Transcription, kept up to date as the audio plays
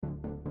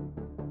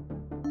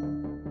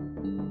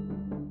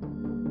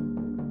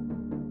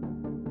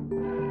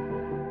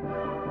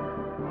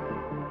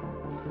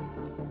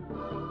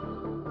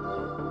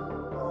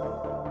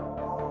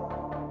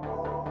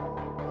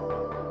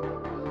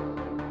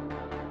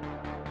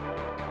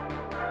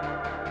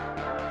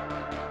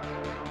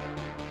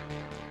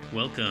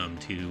Welcome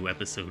to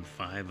episode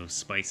 5 of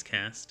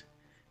Spicecast,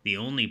 the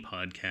only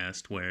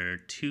podcast where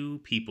two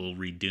people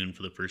read Dune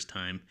for the first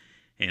time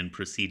and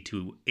proceed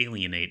to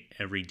alienate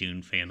every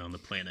Dune fan on the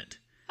planet.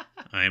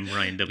 I'm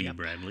Ryan W. Yep.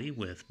 Bradley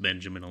with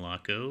Benjamin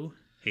Alaco.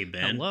 Hey,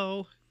 Ben.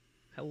 Hello.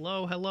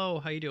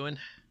 How you doing?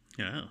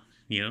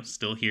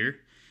 Still here.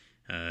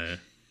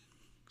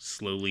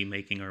 Slowly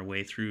making our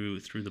way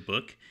through the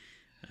book.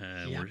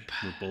 Yep.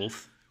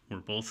 We're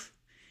both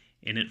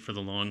in it for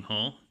the long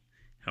haul.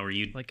 How are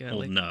you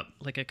holding up?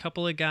 Like a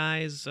couple of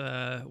guys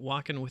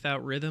walking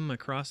without rhythm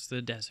across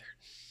the desert.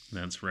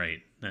 That's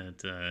right.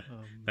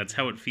 That's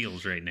how it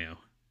feels right now.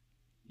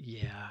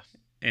 Yeah.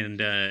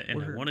 And I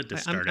wanted to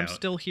start out. I'm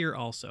still here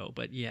also,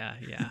 but yeah.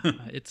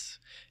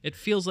 It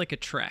feels like a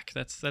trek.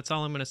 That's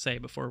all I'm gonna say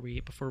before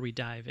we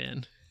dive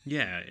in.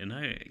 Yeah, and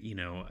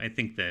I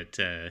think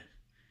that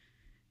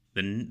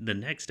the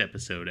next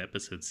episode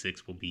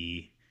 6, will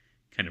be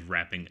kind of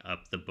wrapping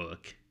up the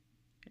book.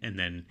 And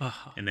then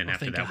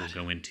after that, we'll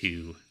go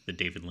into the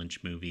David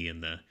Lynch movie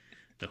and the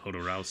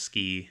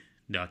Jodorowsky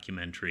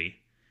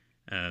documentary.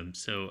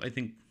 So I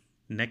think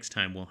next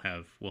time we'll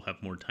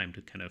have more time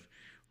to kind of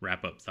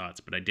wrap up thoughts.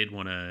 But I did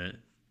want to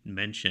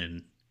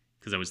mention,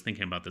 because I was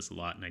thinking about this a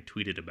lot and I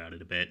tweeted about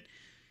it a bit,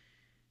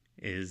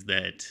 is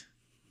that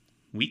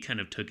we kind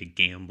of took a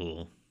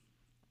gamble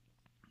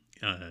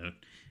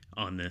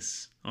on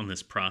this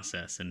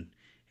process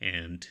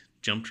and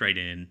jumped right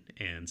in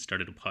and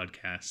started a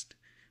podcast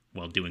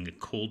while doing a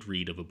cold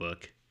read of a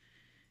book,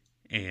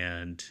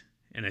 and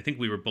I think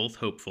we were both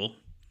hopeful.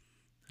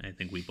 I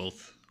think we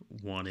both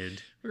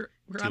wanted we're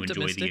to enjoy the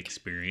optimistic.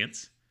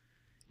 experience,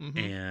 Mm-hmm.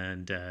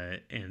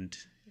 and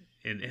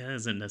it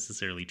hasn't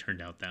necessarily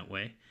turned out that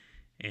way.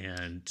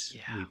 And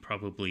we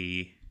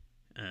probably,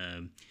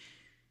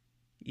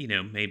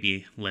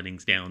 maybe letting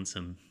down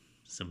some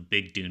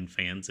big Dune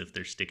fans if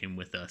they're sticking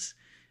with us.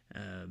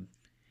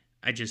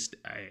 I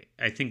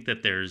think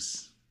that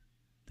there's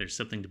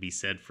something to be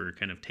said for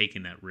kind of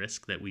taking that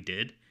risk that we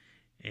did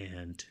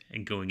and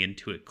going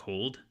into it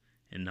cold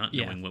and not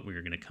knowing what we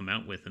were going to come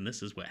out with. And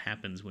this is what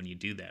happens when you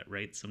do that,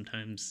 right?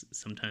 Sometimes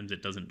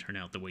it doesn't turn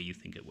out the way you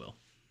think it will.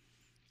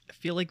 I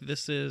feel like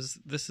this is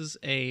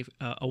a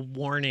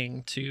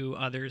warning to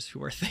others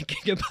who are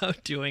thinking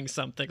about doing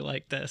something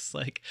like this.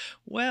 Like,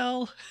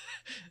 well,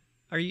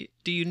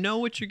 do you know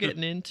what you're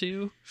getting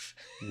into?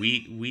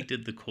 We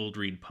did the cold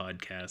read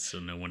podcast, so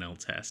no one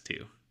else has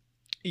to.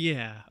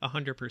 Yeah,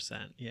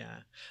 100%.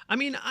 Yeah. I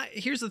mean,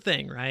 here's the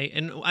thing, right?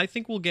 And I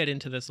think we'll get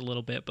into this a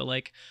little bit, but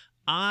like,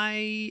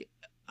 I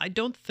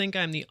don't think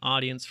I'm the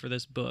audience for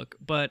this book,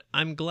 but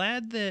I'm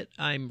glad that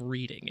I'm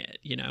reading it.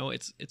 You know,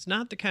 it's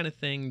not the kind of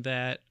thing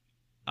that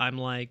I'm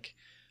like,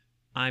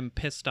 I'm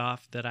pissed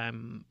off that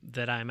I'm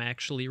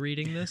actually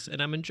reading this,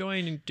 and I'm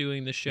enjoying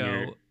doing the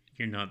show.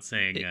 You're not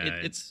saying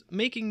it's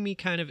making me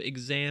kind of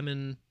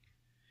examine.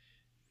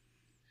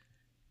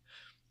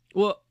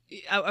 Well,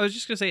 I was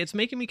just going to say, it's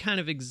making me kind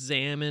of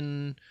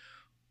examine,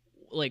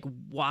 like,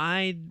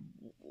 why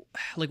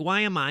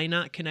am I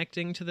not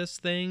connecting to this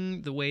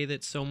thing the way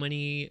that so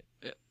many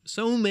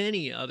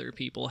other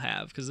people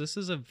have? Because this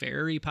is a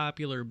very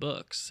popular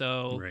book.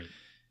 So, right.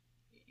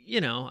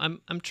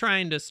 I'm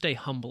trying to stay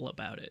humble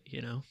about it,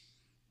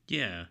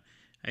 Yeah,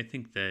 I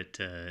think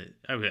that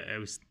I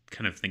was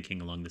kind of thinking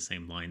along the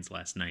same lines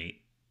last night,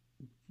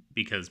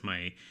 because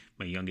my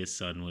youngest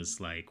son was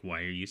like,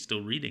 "Why are you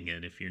still reading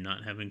it if you're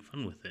not having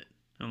fun with it?"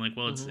 I'm like,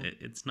 "Well,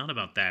 it's not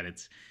about that.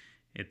 It's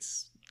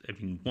I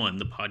mean, one,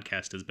 the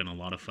podcast has been a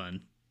lot of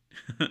fun,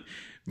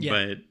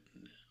 but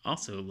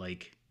also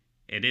like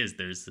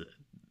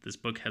this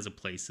book has a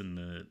place in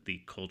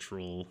the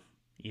cultural,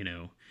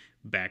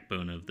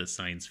 backbone of the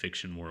science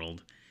fiction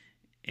world,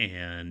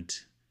 and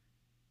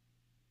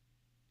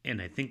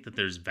I think that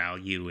there's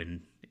value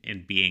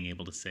in being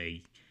able to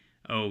say,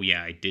 oh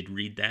yeah, I did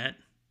read that,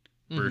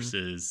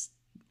 versus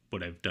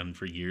what I've done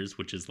for years,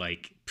 which is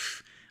like,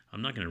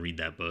 I'm not going to read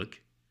that book.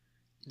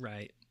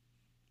 Right.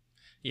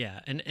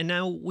 Yeah, and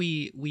now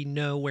we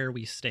know where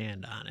we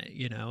stand on it.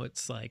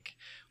 It's like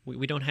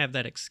we don't have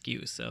that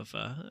excuse of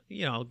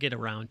I'll get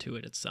around to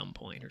it at some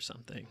point or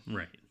something.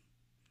 Right.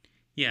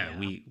 Yeah.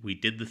 We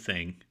did the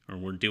thing, or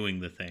we're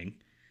doing the thing.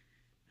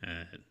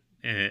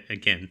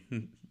 Again,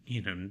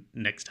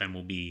 next time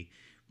will be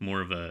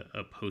more of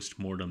a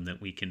post-mortem that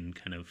we can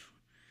kind of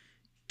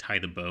tie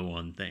the bow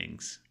on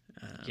things.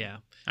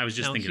 I was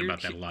just thinking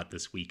about that a lot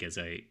this week as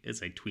I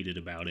tweeted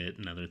about it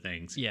and other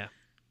things. Yeah.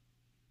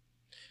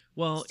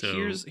 Well,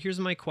 so, here's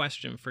my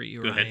question for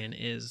you, Ryan.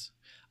 Is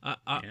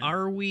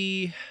are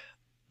we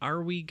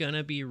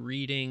gonna be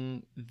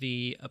reading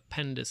the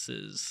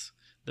appendices,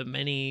 the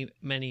many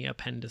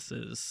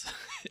appendices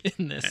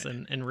in this,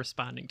 and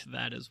responding to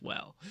that as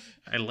well?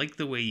 I like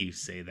the way you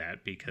say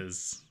that,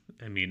 because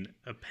I mean,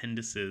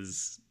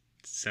 appendices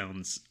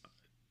sounds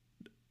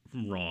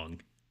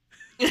wrong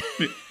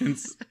in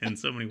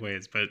so many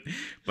ways,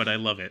 but I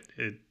love it.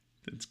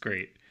 It's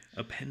great.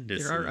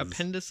 Appendices. There are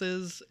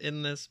appendices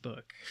in this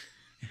book.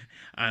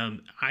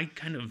 I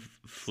kind of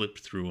flipped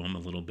through them a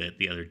little bit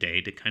the other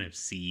day to kind of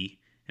see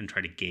and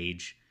try to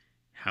gauge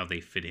how they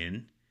fit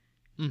in.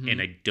 Mm-hmm.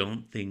 And I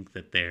don't think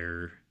that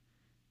they're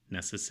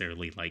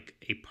necessarily like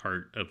a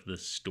part of the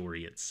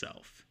story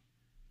itself.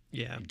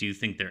 Yeah. I do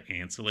think they're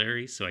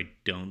ancillary, so I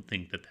don't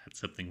think that that's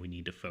something we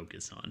need to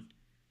focus on.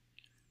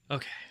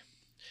 Okay.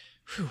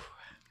 Whew.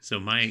 So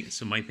my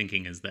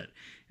thinking is that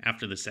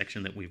after the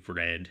section that we've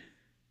read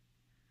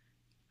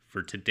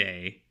for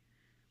today,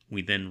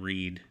 we then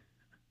read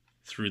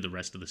through the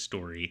rest of the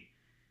story,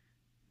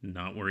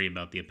 not worry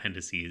about the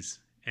appendices.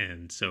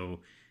 And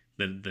so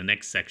the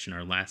next section,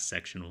 our last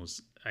section,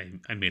 was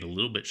I made a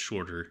little bit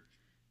shorter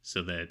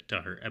so that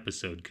our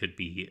episode could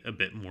be a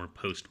bit more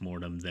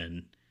post-mortem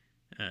than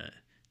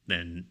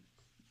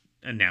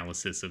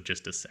analysis of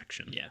just a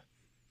section. Yeah.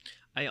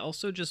 I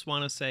also just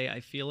want to say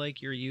I feel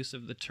like your use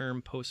of the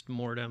term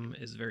post-mortem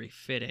is very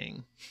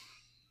fitting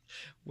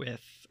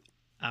with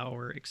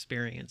our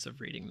experience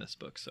of reading this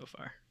book so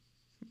far.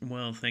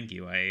 Well, thank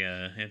you.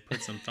 I had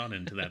put some thought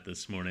into that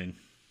this morning.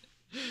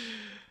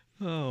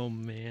 Oh,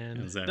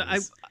 man. As I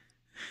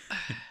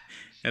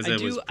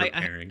was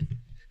preparing.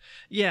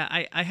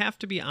 I have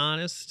to be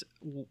honest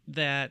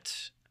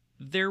that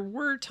there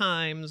were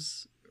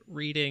times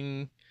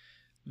reading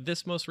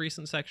this most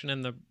recent section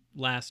and the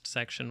last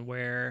section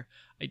where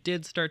I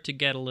did start to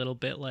get a little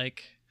bit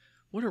like,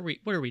 what are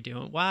we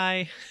doing?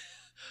 Why?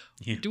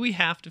 Yeah. Do we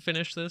have to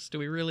finish this? Do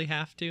we really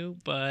have to?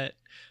 But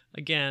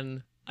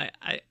again,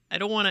 I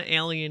don't want to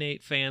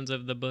alienate fans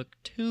of the book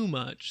too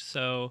much,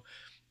 so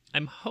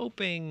I'm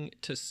hoping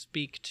to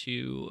speak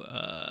to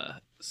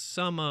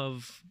some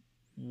of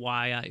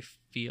why I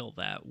feel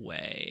that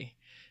way.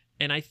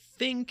 And I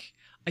think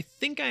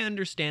I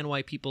understand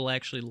why people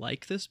actually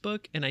like this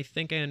book, and I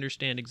think I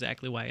understand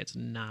exactly why it's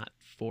not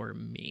for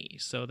me.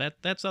 So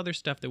that's other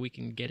stuff that we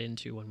can get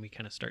into when we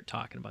kind of start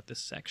talking about this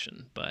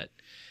section. But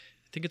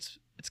I think it's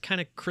kind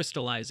of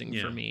crystallizing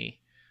for me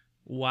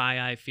why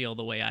I feel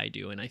the way I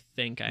do, and I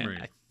think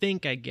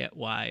I get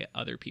why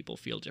other people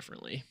feel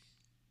differently.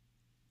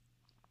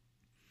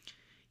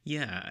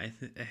 Yeah,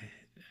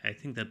 I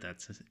think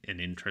that's an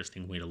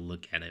interesting way to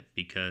look at it,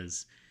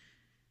 because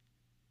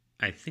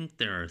I think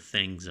there are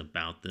things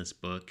about this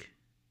book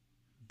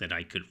that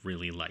I could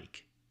really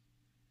like.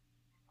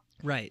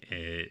 Right.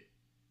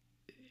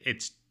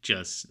 It's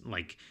just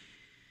like,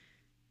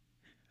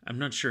 I'm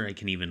not sure I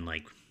can even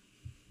like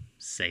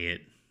say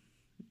it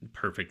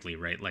perfectly,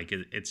 right? Like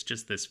it's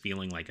just this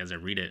feeling like as I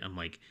read it, I'm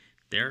like,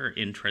 there are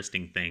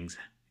interesting things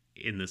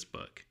in this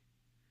book.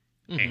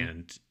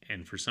 Mm-hmm.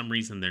 And for some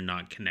reason they're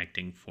not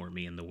connecting for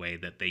me in the way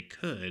that they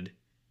could.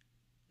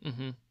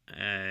 Mm-hmm.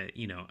 I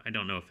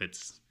don't know if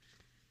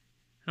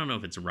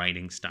it's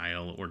writing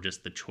style or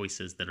just the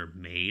choices that are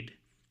made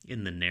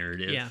in the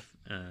narrative,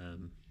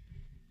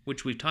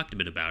 which we've talked a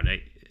bit about.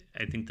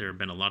 I think there have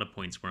been a lot of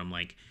points where I'm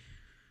like,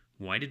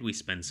 why did we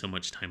spend so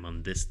much time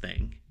on this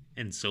thing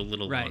and so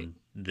little on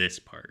this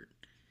part?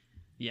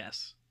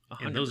 Yes,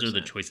 100%. And those are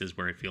the choices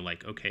where I feel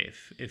like, okay,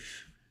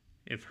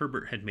 if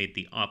Herbert had made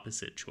the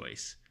opposite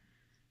choice,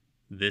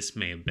 this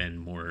may have been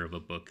more of a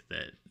book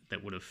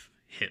that would have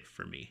hit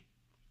for me.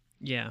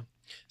 Yeah.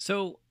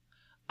 So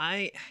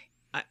I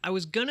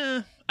was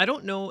gonna, I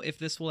don't know if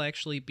this will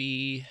actually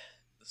be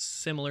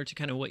similar to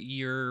kind of what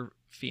you're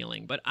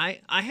feeling, but I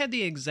had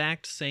the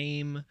exact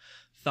same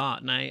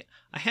thought, and I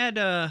had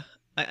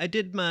I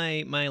did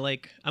my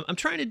like, I'm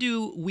trying to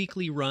do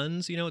weekly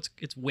runs.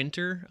 It's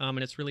winter, and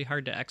it's really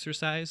hard to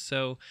exercise,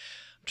 so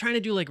I'm trying to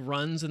do like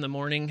runs in the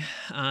morning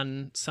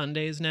on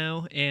Sundays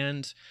now,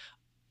 and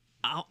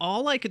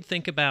all I could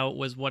think about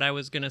was what I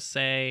was going to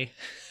say.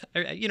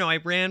 I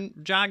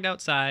jogged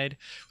outside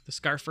with a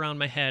scarf around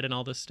my head and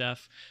all this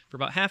stuff for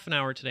about half an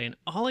hour today. And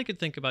all I could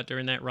think about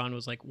during that run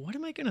was like, what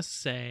am I going to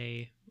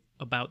say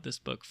about this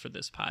book for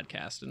this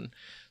podcast? And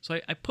so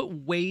I put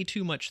way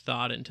too much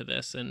thought into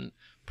this and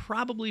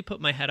probably put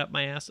my head up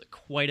my ass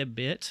quite a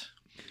bit.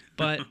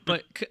 But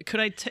could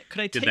I take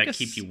a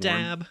keep you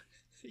stab? Warm?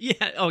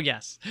 Yeah. Oh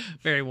yes.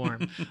 Very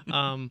warm.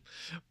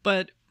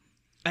 But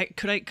I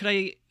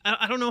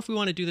don't know if we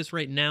want to do this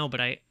right now, but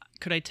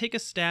could I take a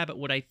stab at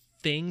what I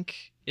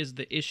think is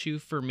the issue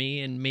for me,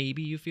 and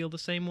maybe you feel the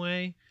same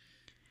way?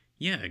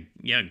 Yeah,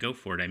 go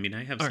for it. I mean,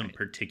 I have some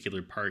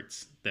particular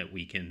parts that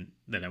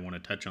I want to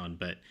touch on,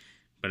 but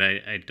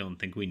I don't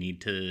think we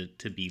need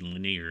to be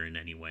linear in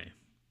any way.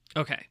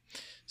 Okay.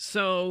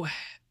 So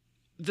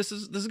this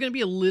is going to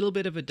be a little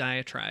bit of a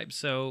diatribe,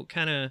 so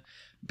kind of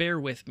bear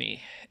with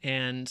me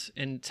and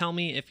tell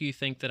me if you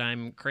think that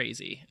I'm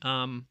crazy.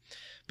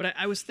 But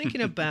I was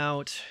thinking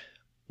about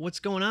what's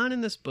going on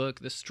in this book,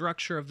 the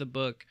structure of the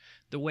book,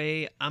 the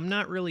way I'm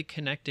not really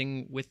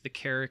connecting with the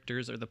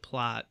characters or the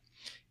plot,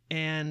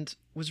 and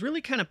was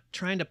really kind of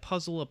trying to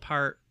puzzle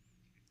apart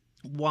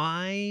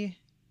why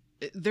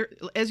there,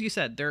 as you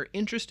said, there are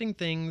interesting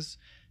things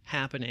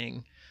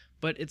happening,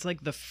 but it's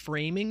like the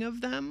framing of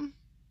them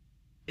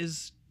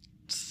is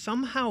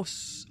somehow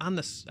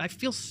I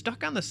feel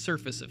stuck on the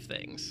surface of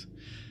things.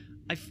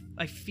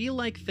 I feel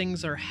like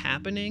things are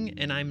happening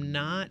and I'm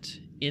not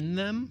in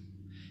them,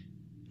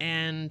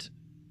 and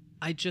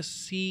I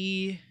just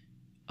see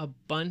a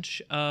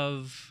bunch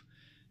of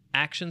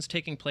actions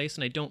taking place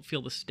and I don't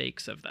feel the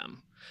stakes of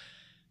them.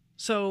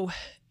 So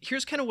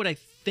here's kind of what I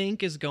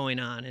think is going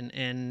on,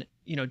 and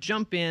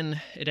jump in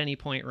at any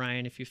point,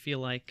 Ryan, if you feel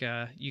like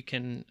you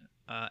can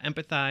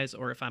empathize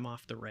or if I'm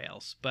off the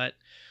rails. But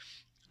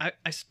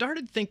I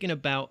started thinking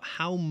about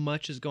how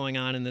much is going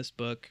on in this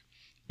book,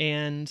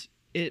 and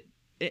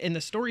the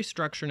story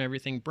structure and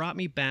everything brought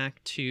me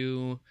back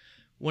to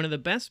one of the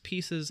best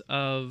pieces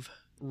of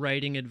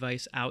writing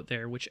advice out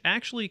there, which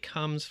actually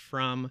comes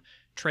from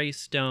Trey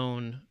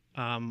Stone,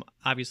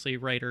 obviously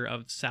writer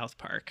of South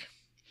Park.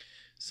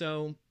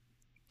 So,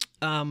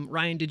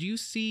 Ryan, did you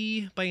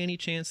see by any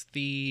chance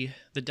the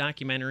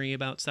documentary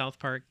about South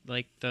Park,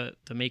 like the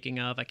making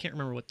of? I can't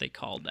remember what they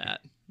called that.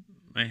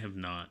 I have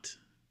not.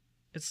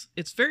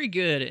 It's very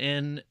good,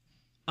 and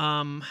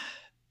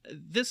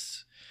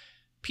this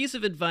piece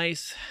of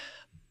advice,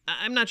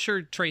 I'm not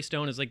sure Trey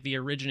Stone is like the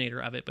originator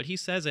of it, but he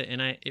says it,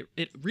 and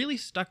it really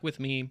stuck with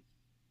me.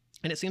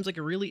 And it seems like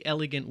a really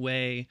elegant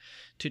way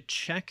to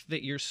check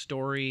that your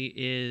story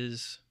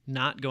is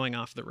not going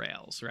off the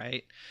rails,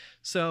 right?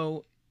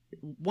 So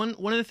one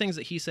of the things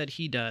that he said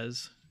he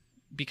does,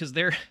 because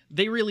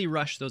they really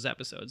rush those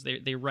episodes.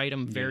 They write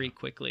them very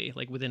quickly,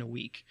 like within a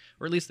week,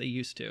 or at least they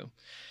used to.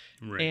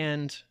 Right.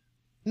 And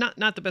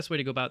not the best way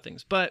to go about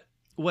things. But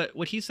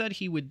what he said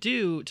he would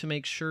do to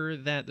make sure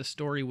that the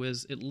story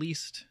was at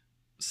least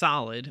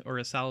solid, or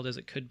as solid as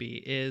it could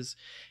be, is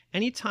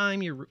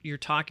anytime you're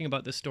talking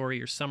about the story,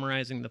 you're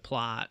summarizing the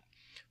plot,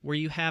 where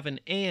you have an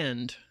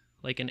and,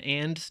 like an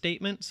and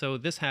statement, so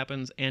this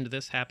happens and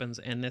this happens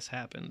and this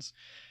happens,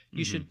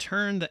 you should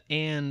turn the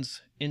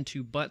ands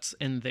into buts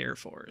and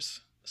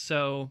therefores.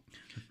 So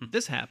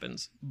this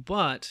happens,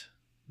 but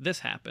this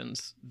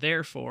happens,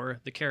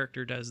 therefore the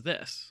character does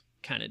this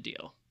kind of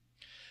deal.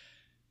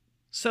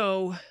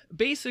 So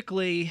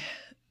basically,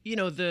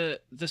 the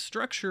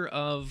structure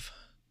of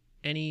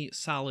any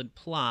solid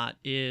plot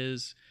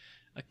is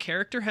a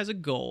character has a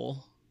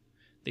goal,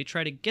 they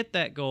try to get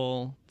that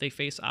goal, they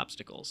face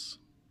obstacles,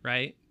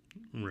 right?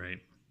 Right.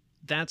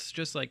 That's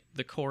just like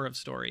the core of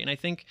story. And I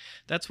think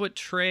that's what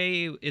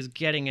Trey is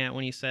getting at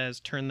when he says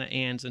turn the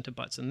ands into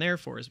buts and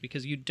therefores,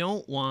 because you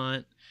don't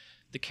want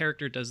the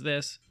character does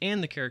this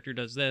and the character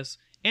does this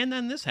and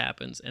then this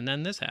happens and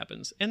then this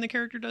happens and the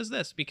character does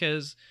this,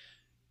 because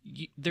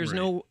there's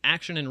no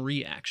action and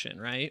reaction,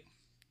 right?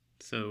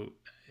 So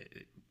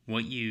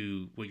what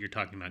you're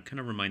talking about kind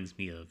of reminds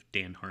me of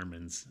Dan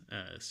Harmon's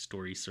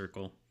story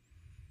circle,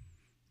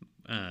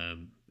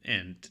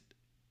 and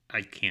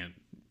I can't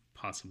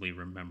possibly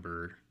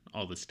remember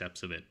all the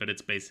steps of it, but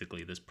it's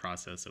basically this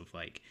process of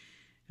like,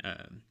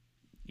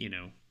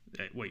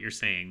 what you're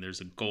saying.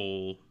 There's a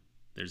goal,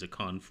 there's a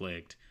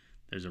conflict,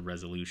 there's a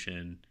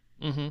resolution.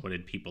 What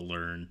did people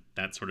learn?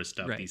 That sort of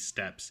stuff. Right. These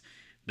steps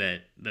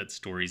that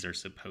stories are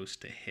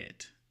supposed to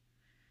hit.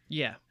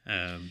 Yeah.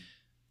 And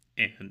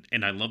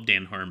I love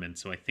Dan Harmon,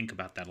 so I think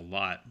about that a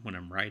lot when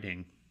I'm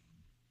writing,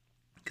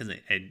 because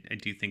I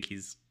do think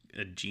he's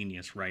a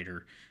genius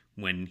writer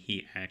when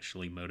he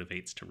actually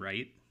motivates to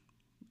write.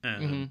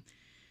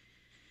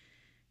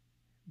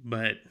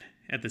 But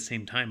at the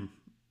same time,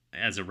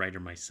 as a writer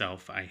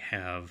myself, I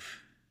have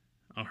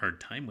a hard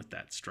time with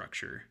that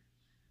structure.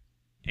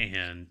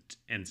 And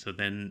so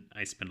then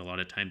I spend a lot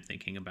of time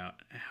thinking about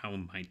how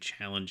am I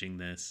challenging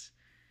this,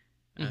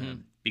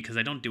 because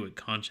I don't do it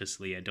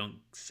consciously. I don't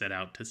set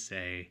out to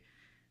say,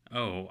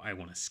 oh, I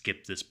want to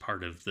skip this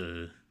part of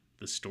the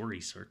story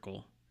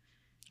circle.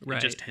 Right.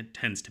 It just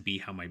tends to be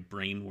how my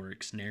brain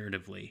works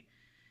narratively.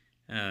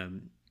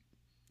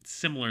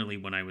 Similarly,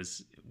 when I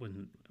was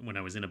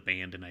in a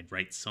band and I'd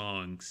write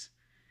songs,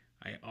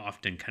 I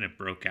often kind of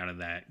broke out of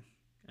that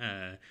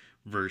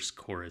verse,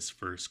 chorus,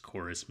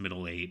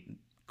 middle eight,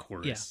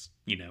 chorus,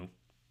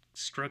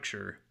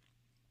 structure.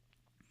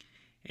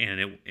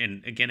 And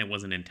again, it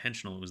wasn't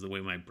intentional. It was the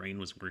way my brain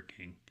was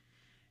working.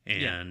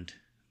 And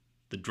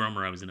the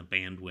drummer I was in a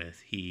band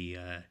with,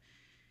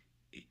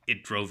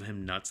 it drove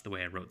him nuts the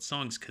way I wrote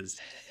songs,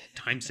 because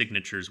time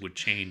signatures would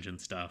change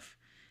and stuff.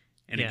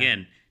 And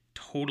again,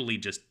 totally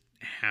just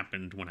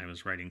happened when I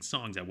was writing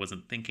songs. I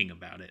wasn't thinking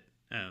about it.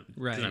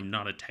 Because I'm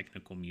not a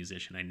technical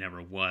musician. I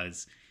never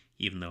was,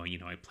 even though,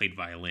 I played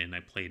violin.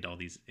 I played all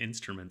these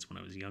instruments when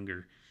I was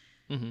younger.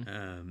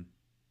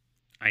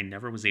 I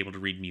never was able to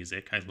read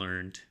music. I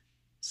learned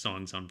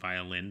songs on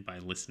violin by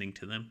listening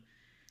to them.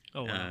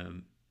 Oh, wow.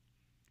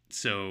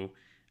 So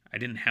I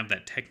didn't have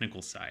that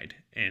technical side.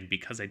 And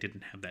because I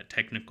didn't have that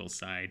technical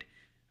side,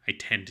 I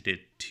tended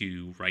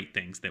to write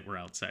things that were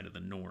outside of the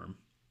norm.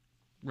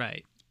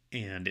 Right.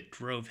 And it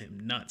drove him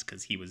nuts,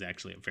 because he was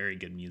actually a very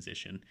good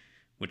musician,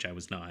 which I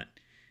was not.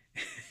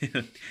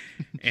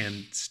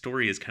 And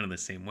story is kind of the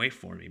same way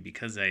for me,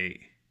 because I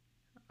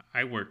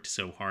worked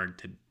so hard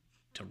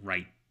to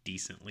write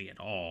decently at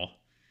all.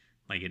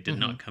 Like, it did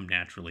not come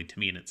naturally to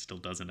me, and it still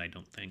doesn't, I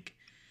don't think.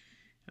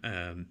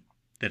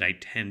 That I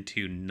tend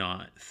to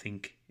not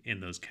think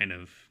in those kind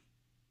of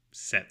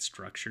set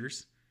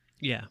structures.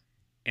 Yeah.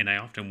 And I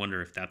often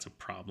wonder if that's a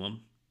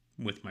problem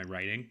with my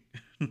writing,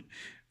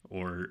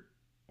 or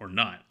or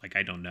not. Like,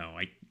 I don't know.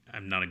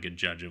 I'm not a good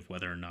judge of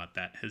whether or not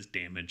that has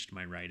damaged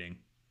my writing.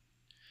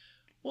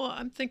 Well,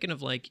 I'm thinking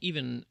of like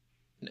even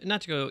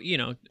not to go,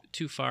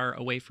 too far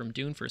away from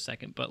Dune for a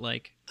second, but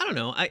like I don't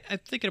know. I'm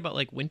thinking about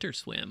like Winter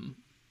Swim.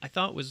 I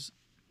thought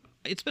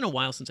it's been a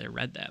while since I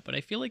read that, but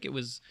I feel like it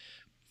was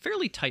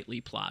fairly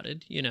tightly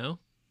plotted.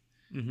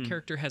 Mm-hmm.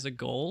 Character has a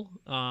goal,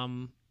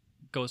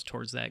 goes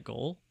towards that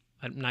goal.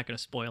 I'm not going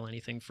to spoil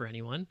anything for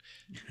anyone,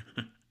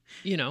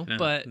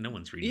 but no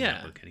one's reading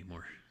that book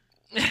anymore.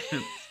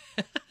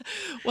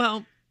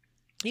 Well,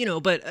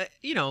 but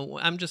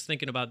I'm just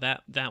thinking about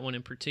that one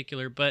in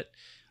particular. But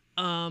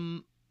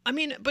I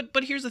mean,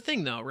 but here's the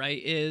thing, though,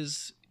 right?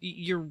 Is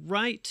you're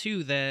right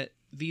too that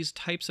these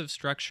types of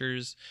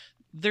structures,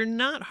 they're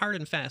not hard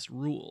and fast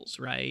rules,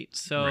 right?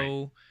 So,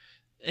 right.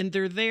 And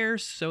they're there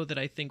so that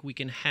I think we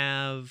can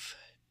have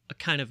a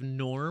kind of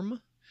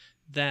norm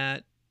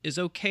that is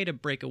okay to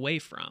break away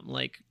from.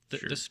 Like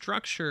the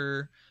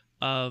structure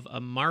of a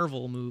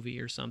Marvel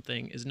movie or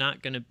something is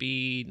not going to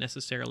be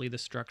necessarily the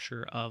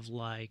structure of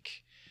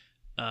like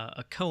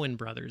a Coen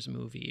Brothers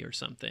movie or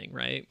something,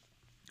 right?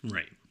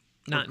 Right.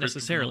 Not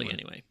necessarily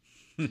anyway.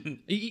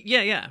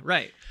 Yeah,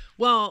 right.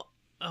 Well,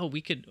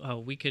 we could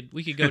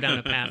go down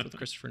a path with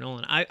Christopher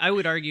Nolan. I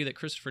would argue that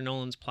Christopher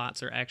Nolan's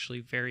plots are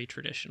actually very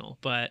traditional,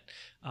 but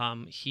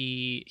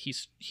he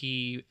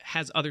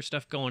has other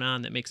stuff going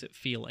on that makes it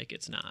feel like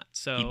it's not.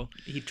 So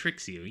he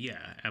tricks you.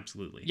 Yeah,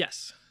 absolutely.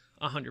 Yes.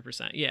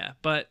 100%. Yeah.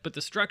 But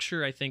the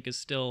structure I think is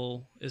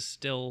still,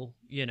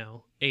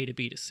 A to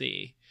B to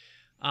C.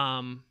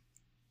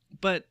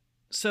 But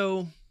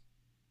so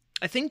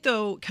I think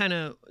though, kind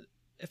of,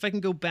 if I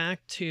can go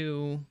back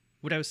to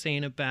what I was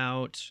saying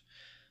about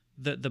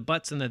the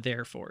buts and the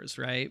therefores,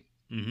 right?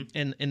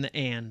 Mm-hmm. And the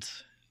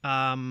ands.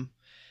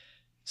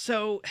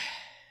 So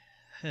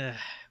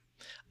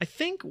I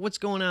think what's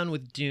going on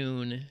with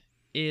Dune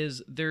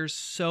is there's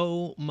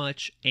so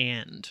much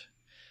and.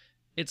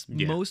 It's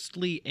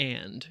mostly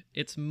and.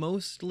 It's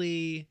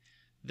mostly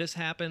this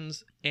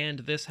happens and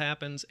this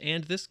happens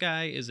and this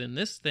guy is in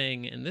this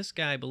thing and this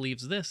guy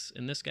believes this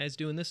and this guy's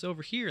doing this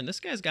over here and this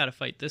guy's got to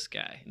fight this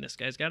guy and this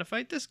guy's got to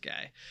fight this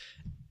guy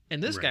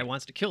and this guy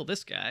wants to kill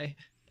this guy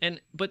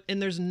and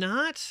there's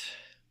not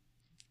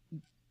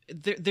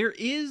there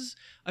is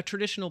a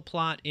traditional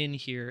plot in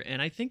here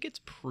and I think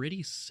it's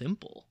pretty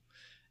simple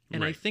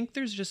and I think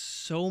there's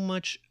just so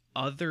much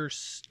other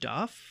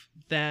stuff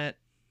that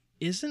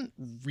isn't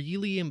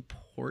really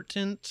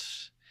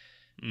important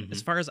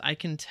as far as I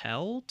can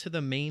tell to the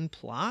main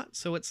plot.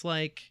 So it's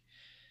like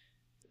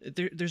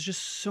there's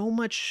just so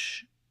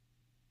much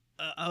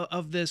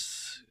of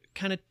this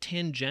kind of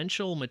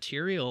tangential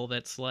material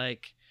that's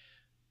like,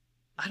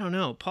 I don't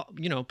know,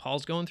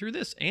 Paul's going through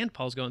this and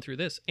Paul's going through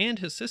this and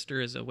his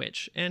sister is a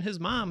witch and his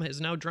mom has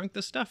now drunk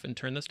the stuff and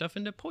turned the stuff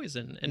into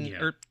poison and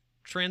or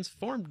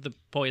transformed the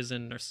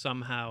poison or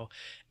somehow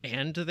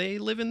and they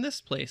live in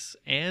this place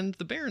and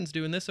the Baron's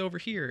doing this over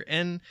here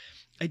and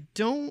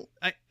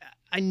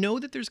I know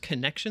that there's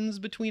connections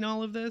between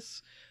all of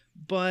this,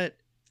 but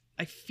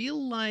I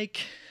feel like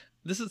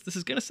this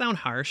is going to sound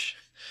harsh,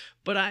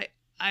 but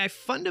I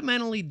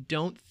fundamentally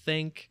don't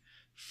think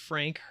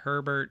Frank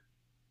Herbert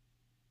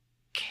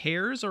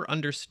cares or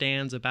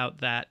understands about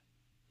that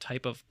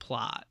type of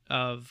plot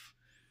of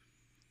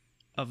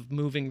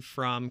moving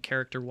from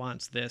character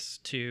wants this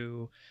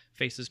to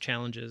faces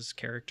challenges,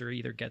 character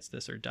either gets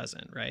this or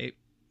doesn't, right?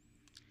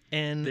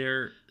 And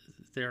there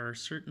are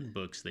certain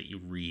books that you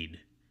read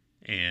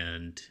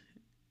and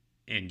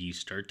you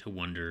start to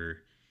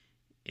wonder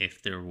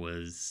if there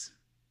was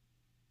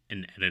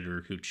an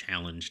editor who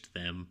challenged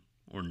them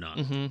or not.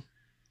 Mm-hmm.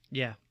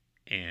 Yeah.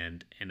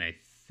 And I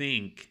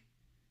think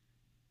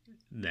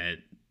that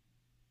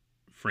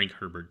Frank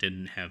Herbert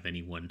didn't have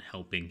anyone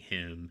helping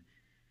him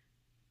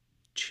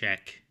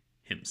check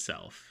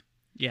himself.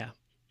 Yeah.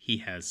 He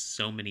has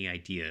so many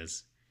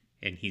ideas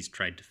and he's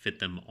tried to fit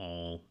them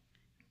all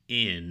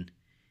in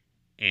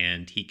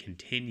and he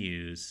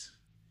continues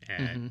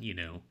at,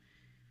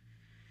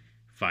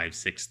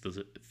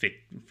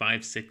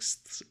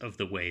 5/6 of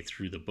the way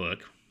through the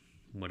book,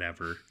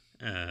 whatever,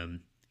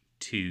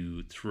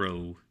 to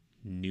throw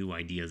new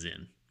ideas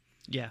in.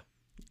 Yeah.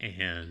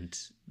 And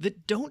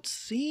that don't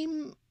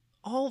seem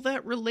all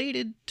that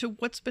related to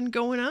what's been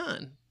going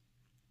on.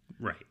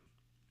 Right.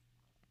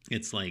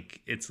 It's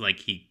like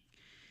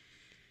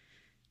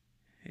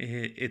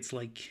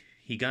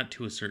he got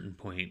to a certain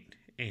point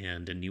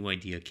and a new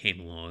idea came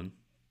along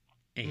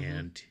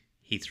and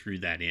he threw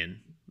that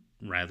in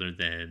rather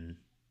than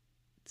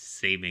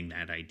saving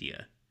that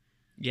idea.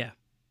 Yeah.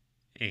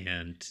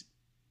 And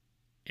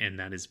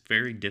that is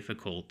very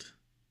difficult,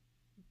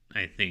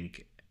 I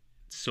think,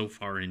 so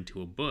far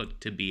into a book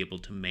to be able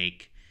to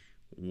make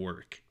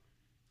work.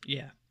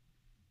 Yeah.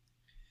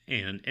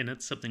 And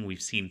that's something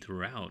we've seen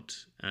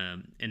throughout.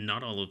 And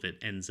not all of it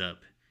ends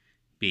up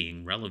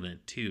being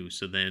relevant too.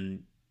 So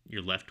then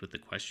you're left with the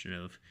question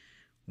of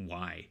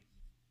why.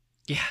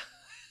 Yeah.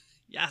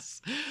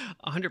 Yes.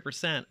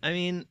 100%. I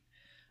mean,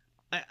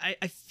 I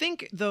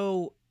think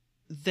though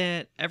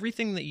that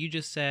everything that you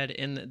just said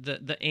and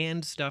the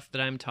and stuff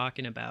that I'm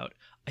talking about,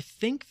 I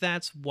think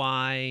that's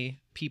why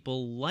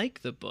people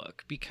like the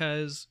book,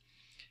 because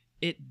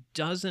it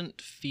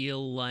doesn't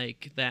feel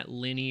like that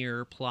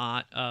linear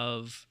plot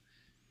of,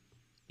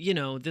 you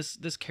know,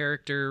 this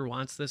character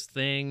wants this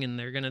thing and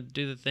they're going to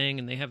do the thing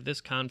and they have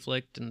this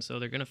conflict and so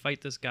they're going to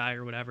fight this guy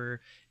or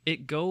whatever.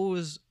 It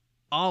goes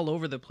all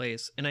over the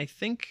place. And I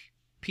think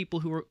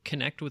people who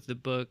connect with the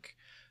book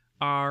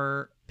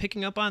are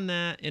picking up on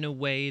that in a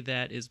way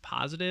that is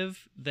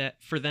positive,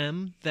 that for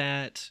them,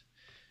 that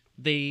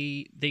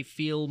they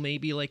feel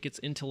maybe like it's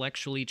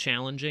intellectually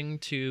challenging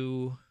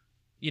to,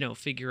 you know,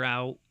 figure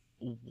out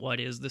what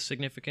is the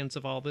significance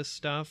of all this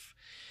stuff.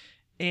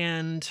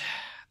 And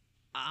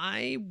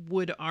I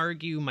would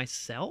argue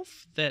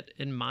myself that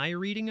in my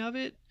reading of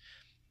it,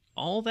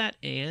 all that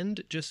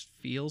and just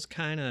feels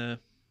kind of,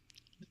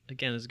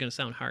 again, this is going to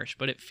sound harsh,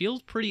 but it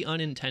feels pretty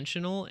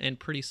unintentional and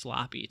pretty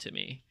sloppy to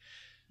me.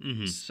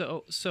 Mm-hmm.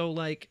 So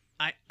like,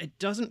 it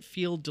doesn't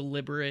feel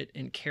deliberate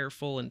and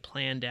careful and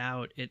planned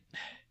out.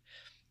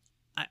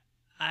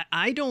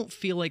 I don't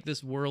feel like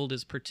this world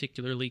is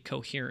particularly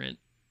coherent.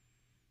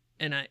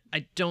 And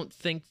I don't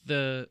think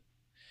the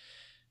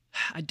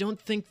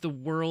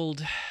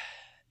world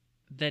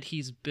that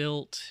he's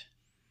built,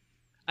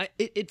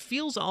 it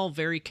feels all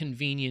very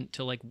convenient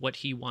to like what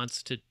he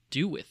wants to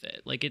do with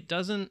it. Like it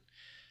doesn't,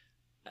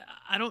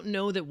 I don't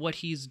know that what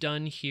he's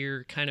done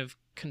here kind of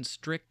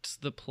constricts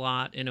the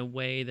plot in a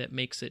way that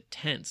makes it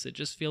tense. It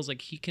just feels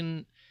like he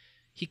can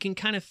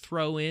kind of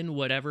throw in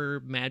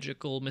whatever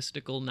magical,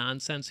 mystical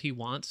nonsense he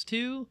wants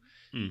to,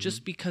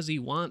 just because he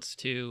wants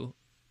to.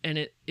 And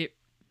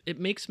it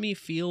makes me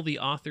feel the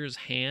author's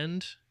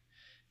hand.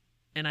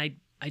 And I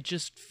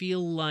just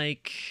feel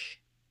like,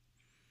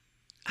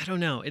 I don't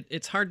know,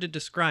 it's hard to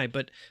describe,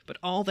 but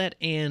all that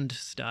and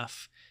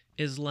stuff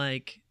is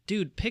like,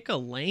 dude, pick a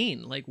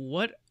lane. Like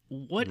what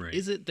right.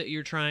 is it that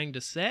you're trying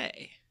to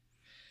say?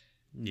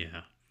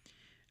 Yeah.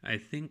 I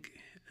think,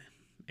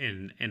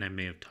 and I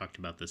may have talked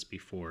about this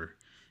before,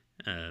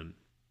 I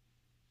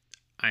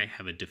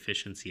have a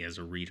deficiency as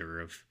a reader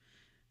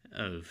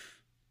of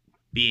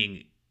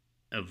being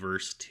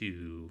averse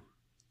to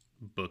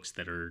books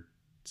that are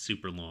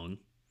super long.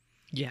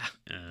 Yeah.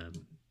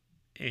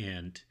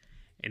 And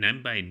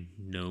I'm by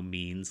no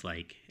means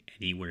like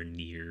anywhere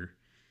near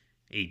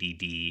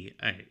ADD.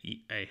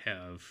 I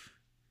have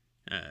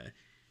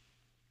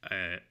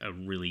a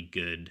really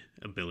good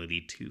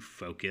ability to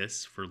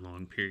focus for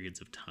long periods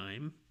of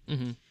time.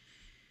 Mm-hmm.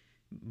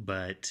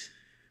 But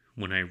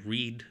when I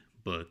read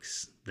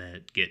books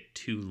that get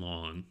too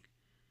long,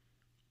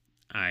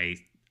 I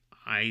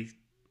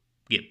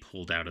get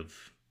pulled out of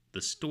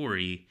the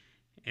story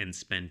and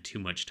spend too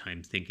much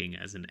time thinking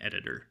as an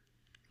editor.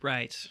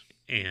 Right.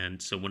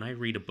 And so when I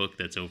read a book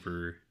that's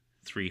over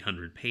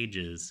 300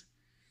 pages,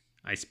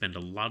 I spend a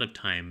lot of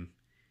time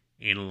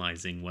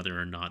analyzing whether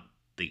or not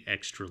the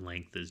extra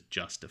length is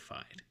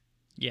justified.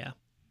 Yeah.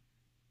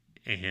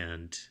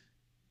 And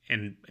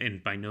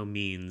by no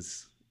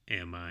means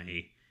am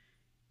I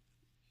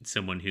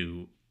someone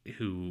who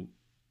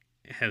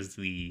has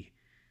the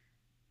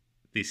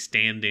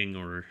standing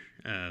or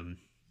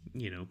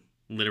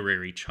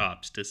literary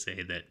chops to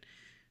say that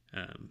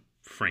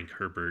Frank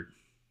Herbert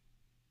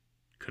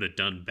could have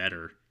done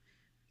better.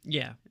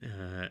 Yeah.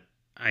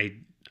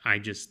 I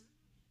just,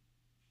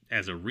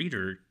 as a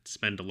reader,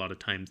 spend a lot of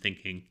time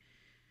thinking,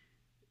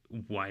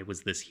 why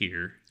was this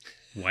here?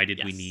 Why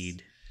did we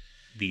need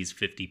these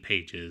 50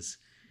 pages?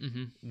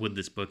 Mm-hmm. Would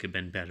this book have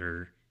been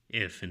better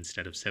if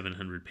instead of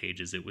 700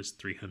 pages, it was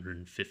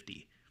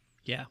 350?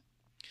 Yeah.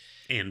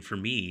 And for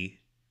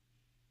me,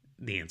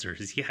 the answer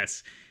is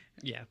yes.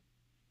 Yeah.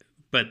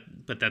 But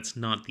that's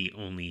not the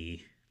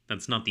only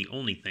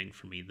thing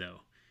for me,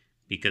 though,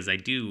 because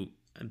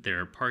there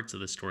are parts of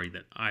the story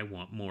that I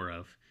want more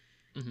of,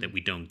 mm-hmm. that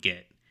we don't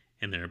get,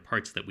 and there are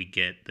parts that we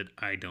get that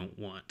I don't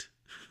want.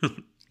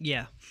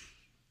 Yeah.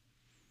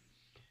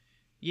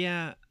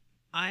 Yeah,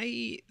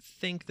 I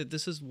think that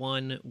this is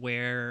one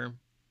where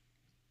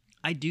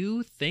I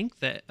do think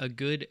that a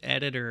good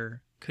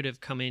editor could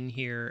have come in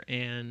here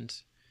and,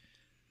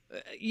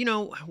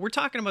 we're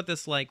talking about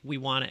this like we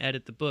want to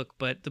edit the book,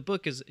 but the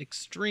book is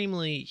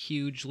extremely,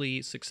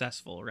 hugely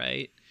successful,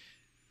 right?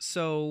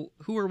 So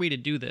who are we to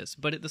do this?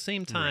 But at the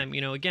same time,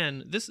 right.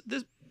 Again, this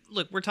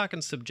look, we're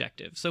talking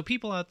subjective. So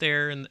people out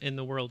there in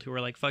the world who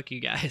are like, fuck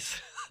you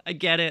guys. I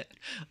get it.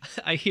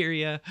 I hear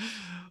you.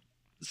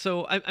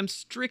 So I'm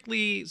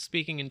strictly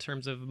speaking in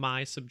terms of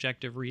my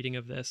subjective reading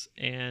of this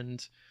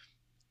and,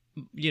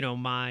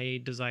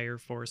 my desire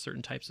for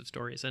certain types of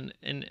stories. And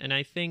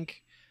I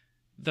think,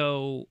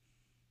 though,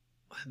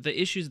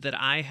 the issues that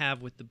I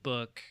have with the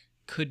book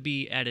could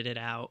be edited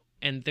out.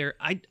 And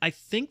I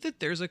think that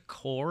there's a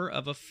core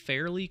of a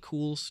fairly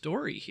cool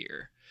story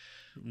here.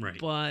 Right.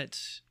 But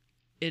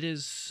it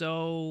is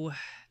so,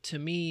 to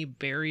me,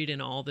 buried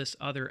in all this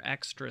other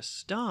extra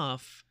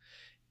stuff.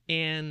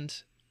 And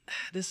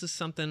this is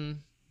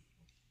something,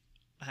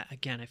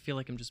 again, I feel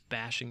like I'm just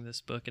bashing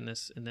this book and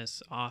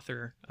this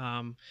author.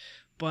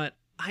 But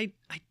I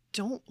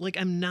don't like,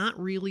 I'm not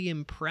really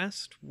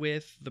impressed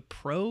with the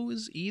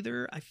prose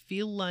either. I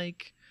feel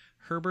like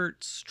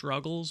Herbert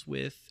struggles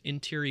with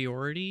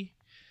interiority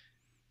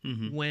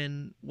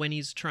when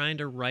he's trying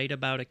to write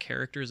about a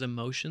character's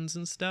emotions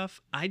and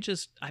stuff.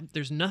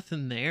 There's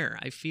nothing there.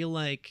 I feel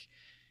like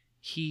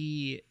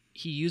he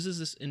uses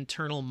this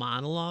internal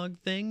monologue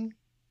thing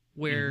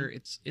where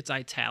it's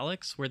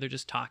italics, where they're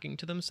just talking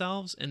to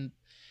themselves, and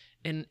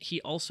he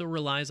also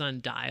relies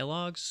on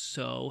dialogue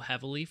so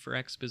heavily for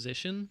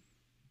exposition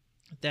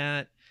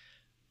that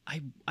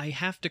I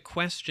have to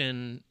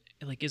question,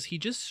 like, is he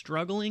just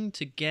struggling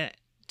to get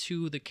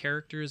to the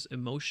character's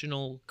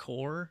emotional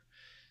core?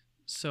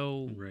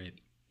 So right.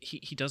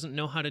 he doesn't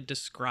know how to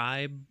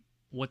describe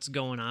what's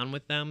going on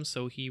with them,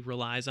 so he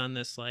relies on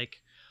this,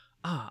 like,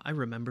 I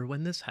remember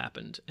when this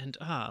happened, and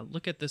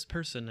look at this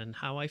person and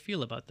how I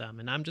feel about them,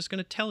 and I'm just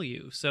going to tell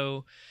you.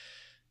 So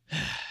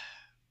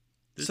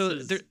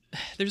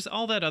there's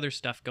all that other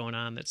stuff going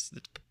on that's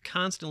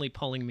constantly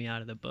pulling me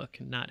out of the book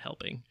and not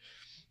helping.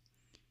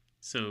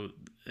 So,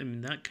 I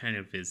mean, that kind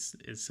of is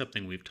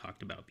something we've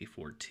talked about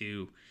before,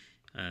 too.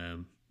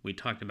 We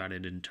talked about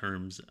it in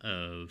terms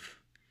of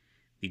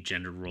the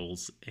gender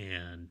roles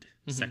and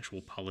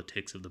sexual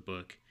politics of the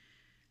book,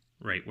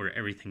 right, where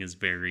everything is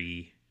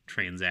very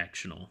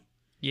transactional.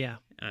 Yeah.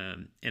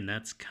 And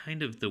that's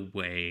kind of the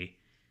way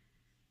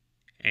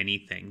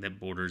anything that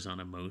borders on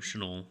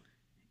emotional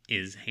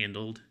is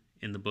handled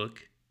in the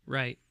book.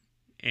 Right.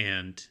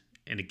 And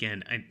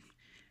again,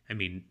 I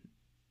mean,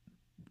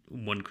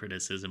 one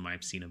criticism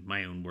I've seen of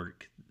my own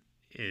work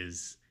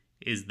is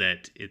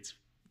that it's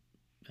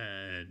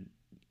a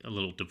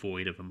little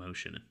devoid of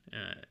emotion,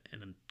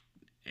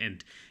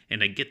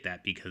 and I get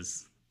that,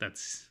 because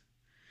that's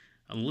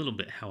a little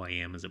bit how I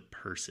am as a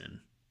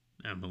person.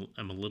 I'm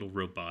a little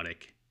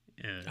robotic.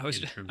 I was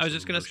just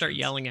going to start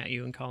yelling at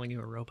you and calling you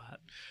a robot.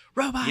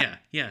 Robot.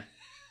 Yeah.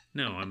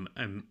 No,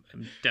 I'm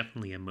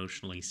definitely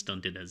emotionally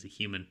stunted as a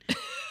human,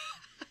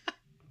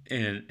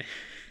 and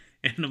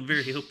I'm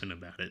very open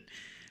about it.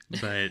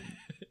 But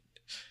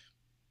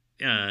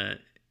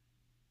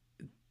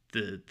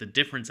the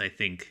difference, I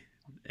think,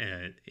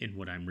 in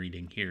what I'm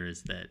reading here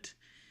is that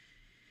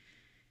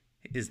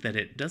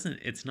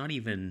it's not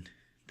even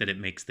that it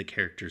makes the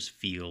characters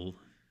feel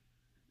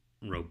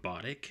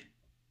robotic.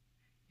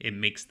 It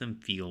makes them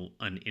feel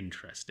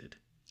uninterested.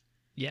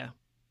 Yeah.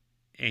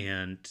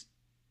 And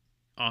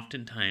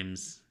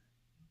oftentimes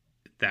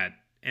that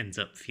ends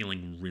up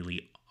feeling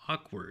really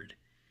awkward.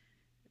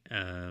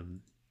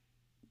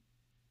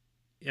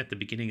 At the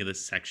beginning of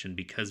this section,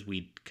 because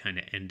we kind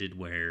of ended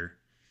where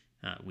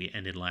we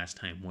ended last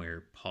time,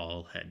 where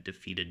Paul had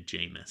defeated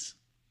Jameis.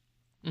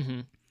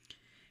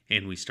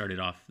 And we started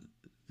off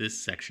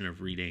this section of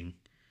reading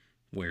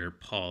where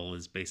Paul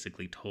is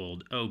basically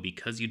told,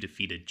 because you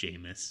defeated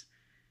Jameis,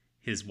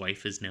 his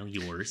wife is now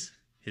yours,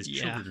 his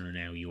children are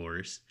now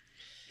yours,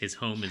 his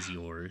home is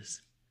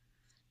yours,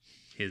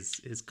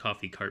 his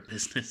coffee cart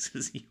business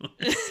is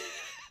yours.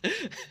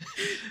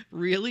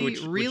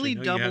 really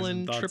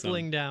doubling,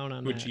 tripling down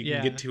on which that. You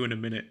can get to in a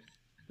minute.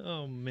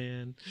 Oh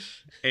man.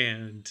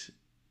 And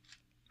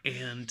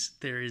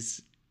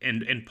there's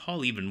and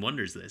Paul even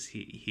wonders this.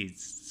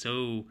 He's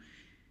so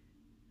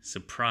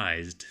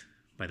surprised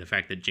by the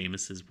fact that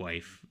Jameis's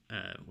wife,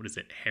 what is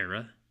it,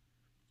 Hera,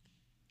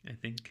 I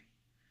think.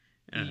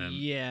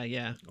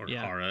 Or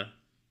Hara.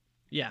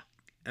 Yeah.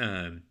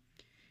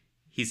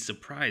 He's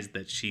surprised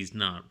that she's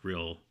not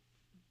real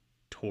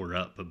tore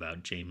up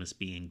about Jameis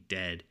being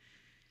dead.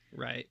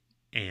 Right.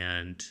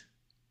 And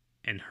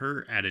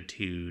her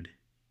attitude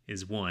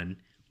is, one,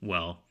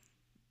 well,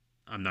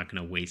 I'm not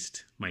going to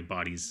waste my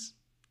body's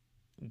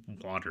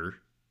water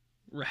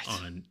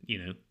on,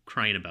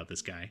 crying about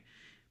this guy.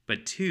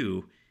 But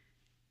two,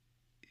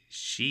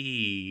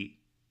 she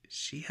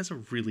has a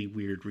really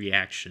weird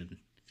reaction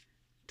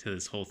to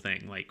this whole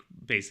thing. Like,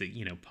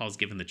 basically, Paul's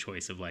given the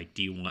choice of, like,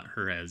 do you want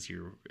her as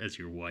your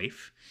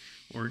wife,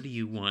 or do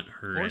you want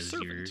her as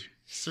your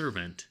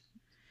servant?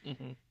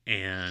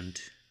 And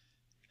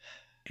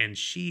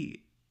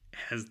she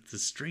has the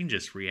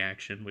strangest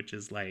reaction, which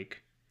is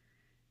like,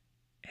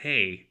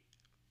 hey,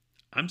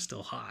 I'm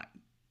still hot.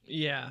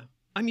 Yeah.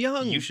 I'm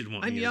young. You should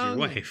want me as your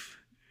wife.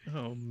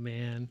 Oh,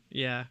 man.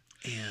 Yeah.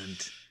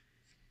 And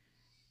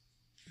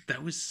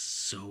that was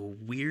so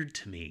weird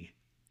to me.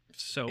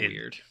 So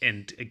weird.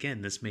 And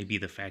again, this may be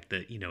the fact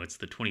that, it's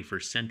the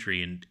 21st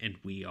century and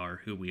we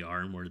are who we are,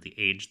 and we're the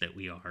age that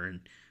we are,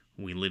 and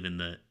we live in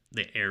the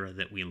era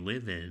that we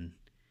live in.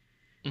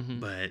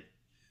 But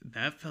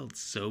that felt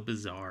so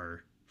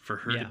bizarre for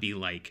her to be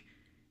like,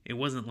 it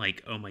wasn't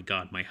like, oh my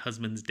God, my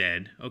husband's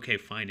dead. Okay,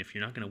 fine. If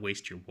you're not going to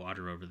waste your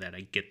water over that,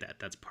 I get that.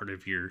 That's part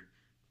of your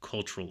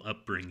cultural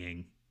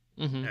upbringing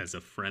as a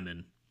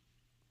Fremen.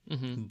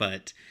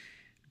 But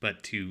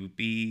to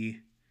be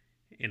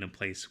in a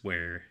place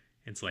where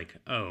it's like,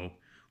 oh,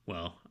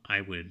 well,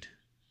 I would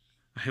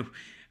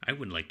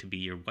like to be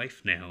your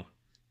wife now,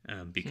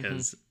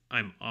 because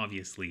I'm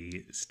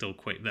obviously still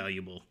quite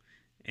valuable,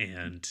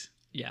 and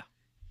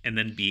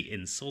then be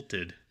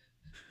insulted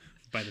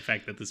by the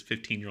fact that this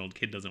 15-year-old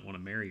kid doesn't want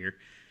to marry her.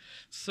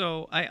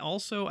 So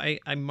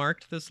I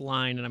marked this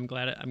line, and I'm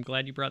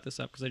glad you brought this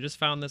up, because I just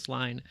found this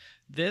line.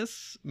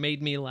 This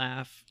made me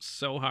laugh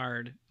so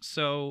hard.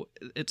 So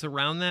it's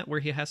around that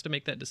where he has to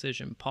make that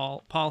decision.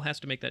 Paul has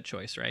to make that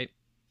choice, right?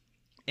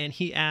 And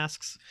he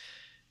asks,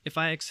 "If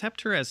I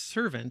accept her as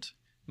servant,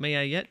 may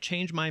I yet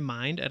change my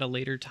mind at a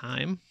later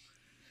time?"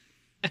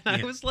 And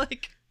I was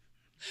like,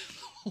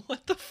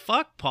 what the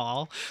fuck,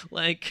 Paul?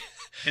 Like,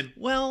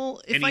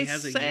 if I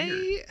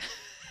say,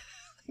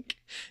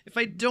 if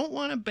I don't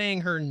want to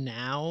bang her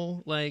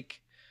now,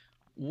 like,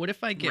 what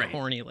if I get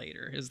horny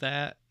later? Is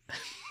that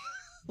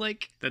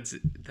like... That's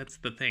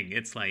the thing.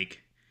 It's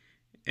like,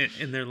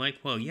 and they're like,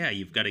 well, yeah,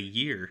 you've got a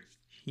year.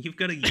 You've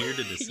got a year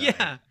to decide.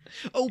 Yeah.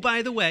 Oh,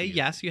 by the way,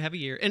 yes, you have a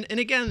year. And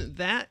again,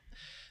 that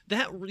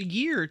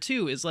year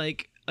too is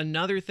like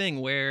another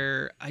thing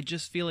where I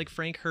just feel like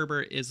Frank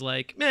Herbert is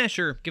like,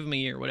 sure, give him a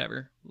year,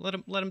 whatever. Let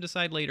him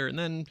decide later, and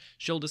then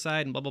she'll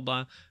decide, and blah blah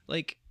blah.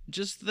 Like,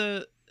 just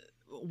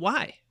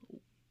why?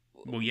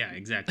 Well, yeah,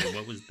 exactly.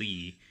 What was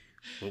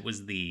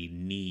the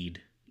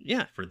need?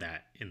 Yeah. For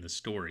that in the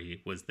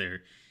story? Was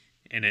there,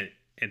 and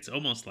it's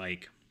almost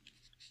like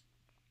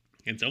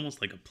a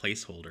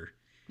placeholder,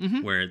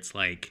 mm-hmm. where it's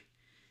like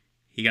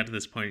he got to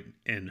this point,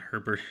 and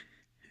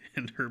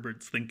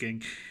Herbert's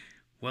thinking,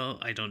 well,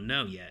 I don't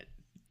know yet.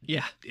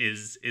 Yeah.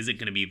 Is it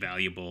going to be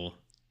valuable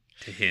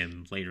to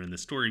him later in the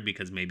story,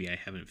 because maybe I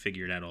haven't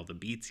figured out all the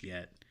beats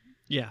yet?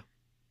 Yeah.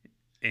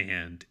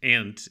 And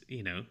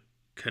you know,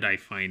 could I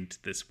find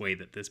this way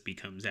that this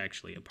becomes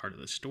actually a part of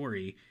the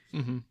story?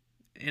 Mm-hmm.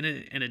 And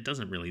it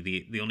doesn't really.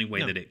 The only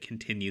way that it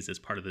continues as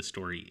part of the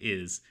story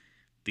is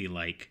the,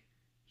 like,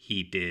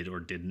 he did or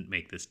didn't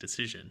make this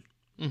decision.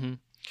 Mm-hmm.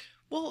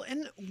 Well,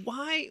 and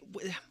why,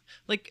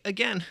 like,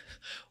 again,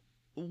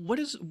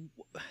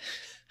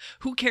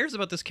 who cares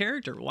about this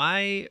character?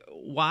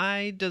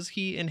 Why does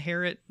he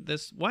inherit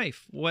this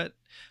wife?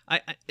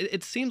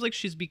 It seems like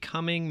she's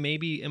becoming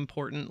maybe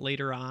important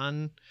later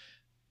on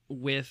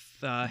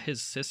with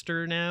his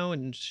sister now,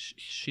 and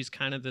she's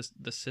kind of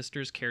the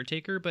sister's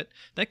caretaker, but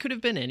that could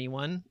have been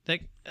anyone.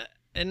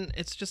 And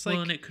it's just like,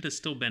 well, and it could have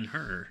still been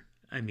her.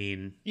 I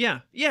mean, yeah.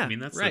 I mean,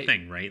 that's the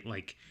thing, right?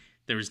 Like,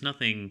 there was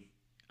nothing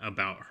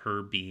about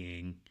her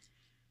being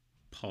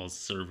Paul's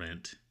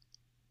servant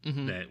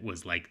mm-hmm. that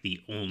was like the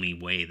only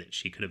way that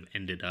she could have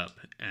ended up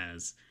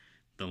as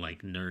the,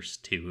 like, nurse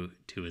to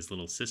his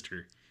little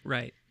sister.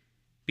 Right.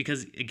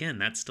 Because again,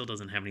 that still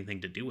doesn't have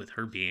anything to do with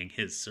her being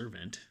his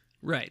servant.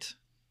 Right.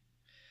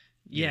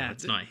 Yeah. You know,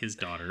 it's not his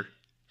daughter.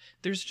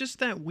 There's just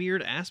that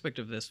weird aspect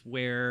of this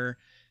where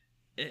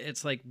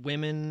it's like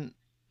women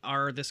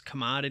are this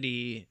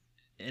commodity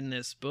in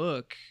this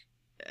book.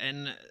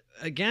 And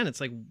again, it's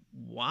like,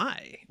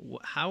 why?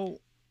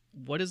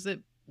 What is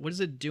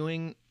it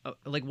doing?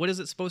 Like, what is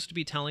it supposed to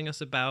be telling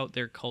us about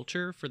their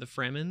culture for the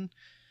Fremen?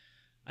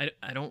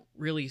 I don't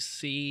really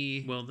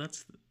see. Well,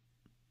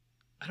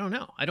 I don't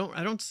know. I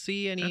don't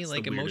see any,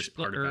 like, emotional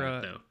part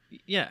about it, though.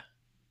 Yeah.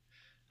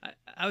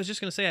 I was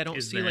just gonna say, I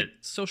don't see like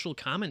social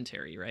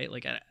commentary, right?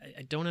 Like,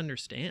 I don't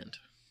understand.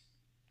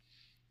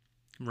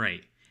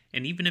 Right.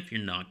 And even if you're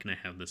not gonna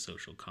have the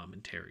social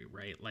commentary,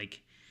 right?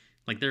 Like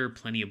there are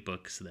plenty of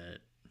books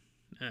that,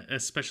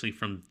 especially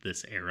from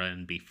this era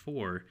and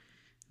before,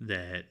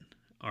 that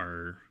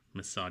are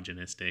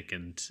misogynistic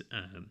and,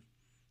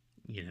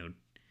 you know,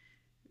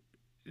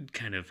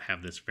 kind of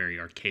have this very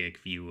archaic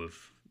view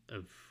of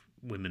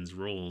women's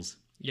roles.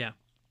 Yeah.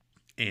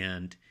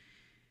 And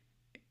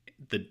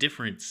the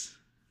difference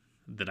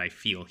that I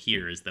feel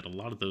here is that a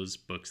lot of those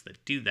books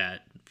that do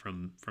that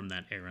from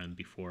that era and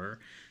before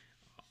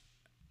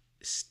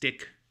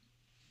stick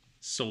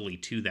solely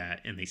to that,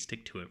 and they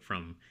stick to it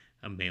from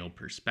a male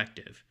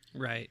perspective.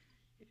 Right.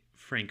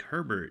 Frank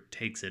Herbert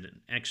takes it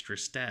an extra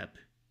step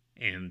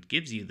and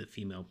gives you the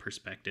female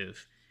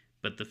perspective,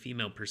 but the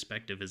female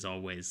perspective is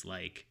always,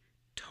 like,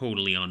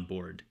 totally on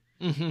board.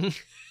 Mm-hmm.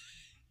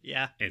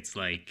 Yeah. It's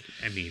like,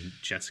 I mean,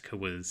 Jessica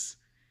was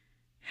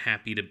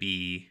happy to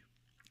be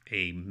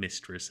a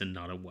mistress and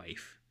not a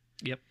wife.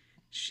 Yep.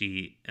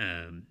 She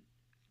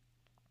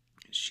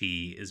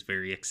is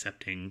very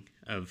accepting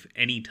of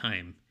any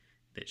time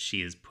that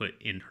she is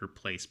put in her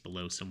place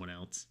below someone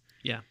else.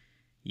 Yeah.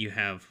 You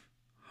have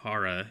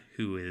Hara,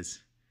 who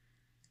is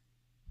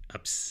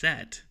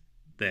upset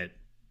that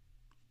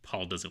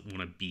Paul doesn't want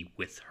to be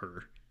with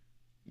her.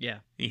 Yeah.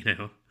 You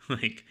know,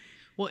 like...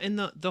 Well, and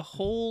the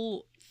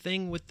whole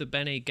thing with the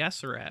Bene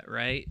Gesserit,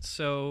 right?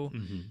 So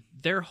mm-hmm.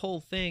 their whole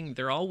thing,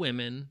 they're all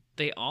women.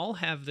 They all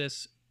have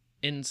this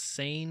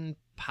insane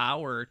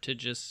power to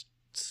just,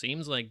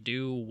 seems like,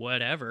 do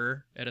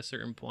whatever at a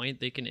certain point.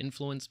 They can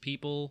influence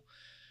people.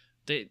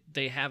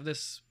 They have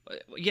this,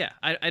 yeah,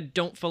 I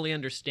don't fully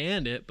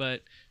understand it,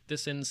 but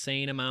this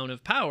insane amount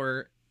of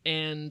power,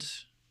 and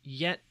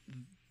yet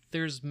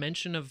there's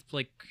mention of,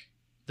 like,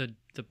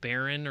 the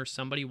Baron or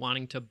somebody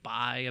wanting to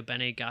buy a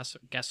Bene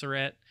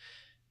Gesserit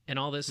and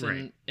all this,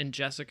 right. and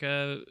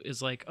Jessica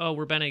is like, oh,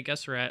 we're Bene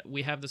Gesserit,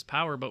 we have this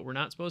power, but we're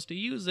not supposed to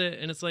use it.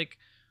 And it's like,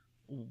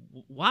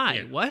 why?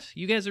 Yeah. What?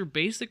 You guys are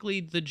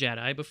basically the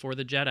Jedi before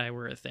the Jedi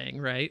were a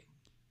thing, right?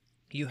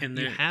 You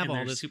have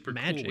all this super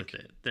magic. cool with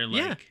it. They're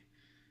like,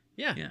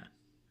 yeah.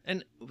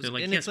 And they're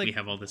like, yes, we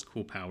have all this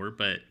cool power,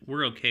 but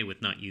we're okay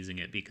with not using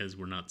it because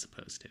we're not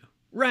supposed to.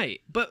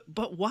 Right, but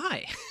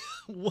why?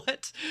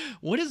 what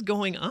is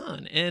going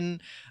on?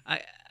 And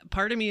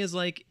part of me is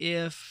like,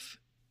 if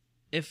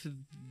the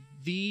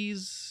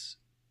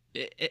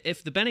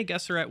Bene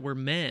Gesserit were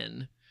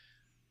men,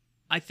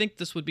 I think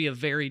this would be a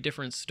very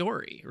different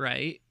story,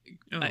 right?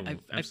 Oh,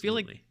 I feel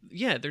like,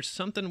 there's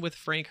something with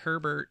Frank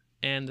Herbert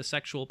and the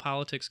sexual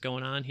politics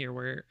going on here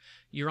where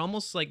you're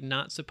almost like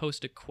not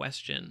supposed to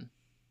question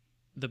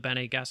the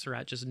Bene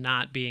Gesserit just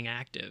not being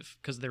active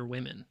because they're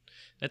women.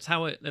 That's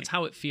how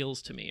it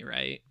feels to me,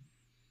 right?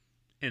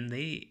 And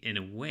they, in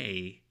a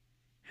way,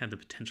 have the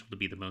potential to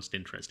be the most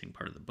interesting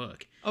part of the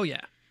book. Oh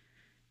yeah.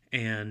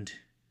 And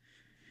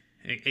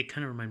it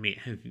kind of reminded me.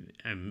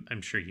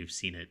 I'm sure you've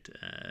seen it.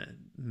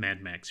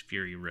 Mad Max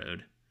Fury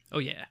Road. Oh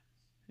yeah.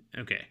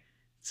 Okay,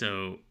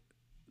 so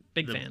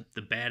big fan.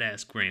 The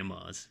badass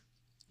grandmas.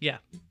 Yeah.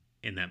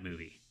 In that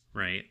movie,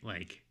 right?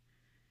 Like,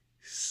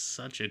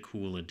 such a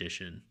cool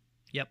addition.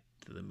 Yep.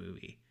 To the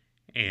movie,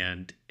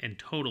 and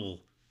total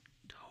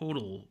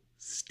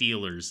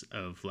stealers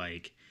of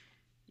like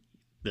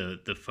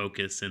the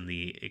focus and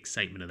the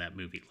excitement of that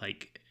movie.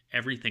 Like,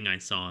 everything I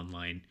saw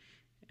online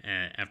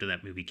after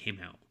that movie came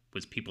out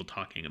was people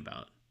talking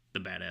about the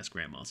badass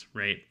grandmas,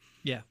 right?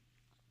 Yeah.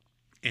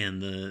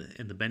 And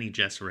the Bene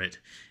Gesserit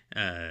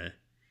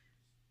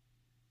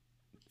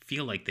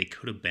feel like they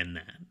could have been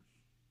that.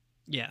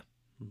 Yeah.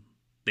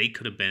 They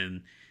could have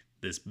been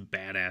this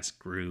badass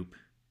group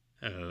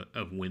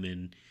of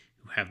women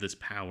who have this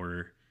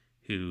power,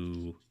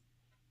 who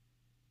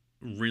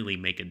really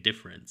make a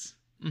difference.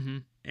 Mm-hmm.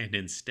 And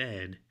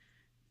instead,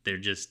 they're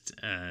just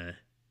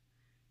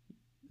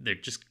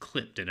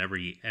clipped at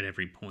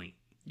every point.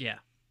 Yeah,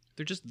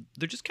 they're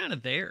just kind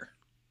of there.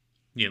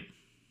 Yep.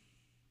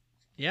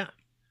 Yeah,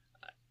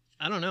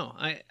 I don't know.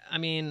 I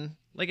mean,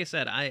 like I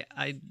said, I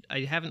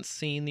haven't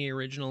seen the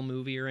original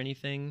movie or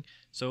anything,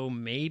 so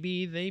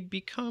maybe they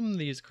become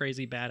these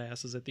crazy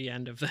badasses at the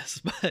end of this,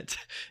 but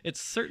it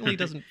certainly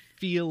doesn't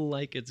feel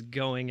like it's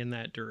going in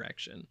that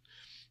direction.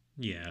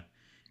 Yeah,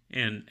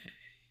 and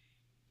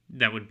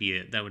that would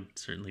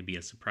certainly be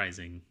a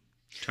surprising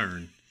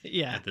turn.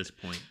 Yeah. At this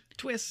point,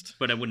 twist.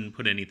 But I wouldn't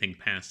put anything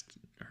past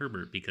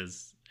Herbert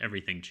because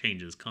everything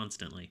changes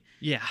constantly.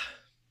 Yeah.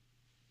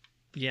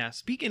 Yeah.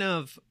 Speaking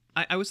of,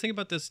 I was thinking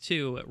about this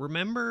too.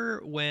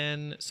 Remember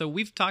so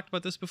we've talked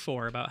about this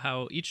before, about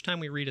how each time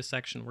we read a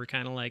section, we're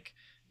kind of like,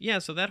 yeah,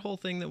 so that whole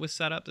thing that was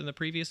set up in the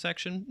previous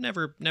section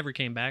never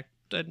came back.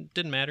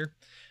 Didn't matter.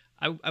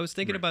 I was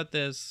thinking about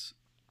this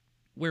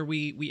where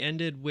we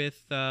ended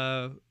with,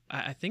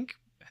 I think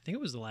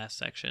it was the last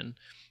section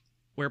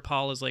where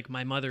Paul is like,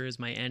 my mother is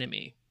my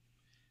enemy.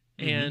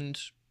 Mm-hmm. And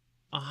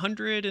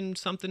 100 and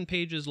something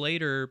pages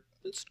later,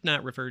 it's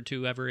not referred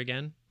to ever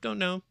again. Don't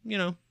know.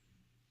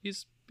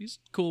 He's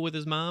cool with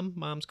his mom.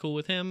 Mom's cool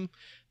with him.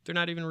 They're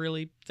not even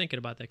really thinking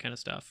about that kind of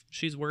stuff.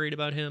 She's worried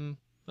about him.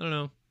 I don't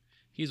know.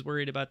 He's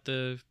worried about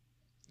the,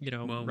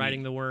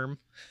 riding the worm,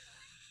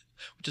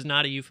 which is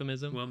not a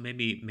euphemism. Well,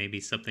 maybe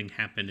something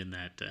happened in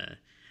that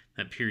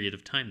period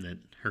of time that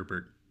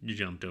Herbert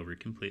jumped over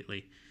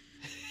completely.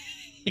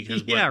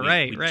 Because we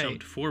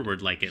jumped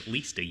forward like at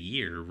least a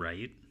year,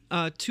 right?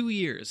 2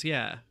 years,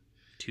 yeah.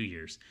 2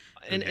 years.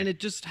 Okay. And it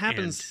just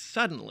happens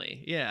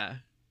suddenly, yeah.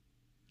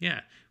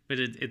 Yeah, but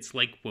it's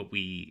like what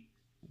we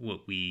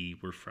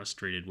were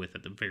frustrated with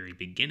at the very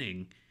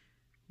beginning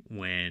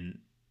when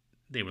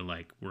they were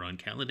like, we're on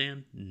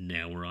Caladan,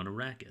 now we're on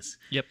Arrakis.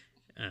 Yep.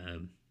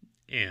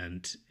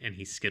 And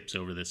he skips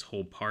over this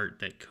whole part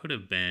that could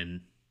have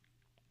been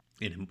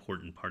an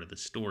important part of the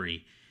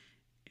story.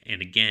 And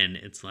again,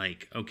 it's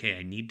like, okay,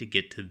 I need to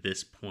get to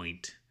this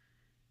point,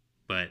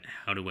 but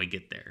how do I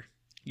get there?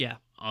 Yeah.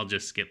 I'll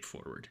just skip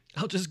forward.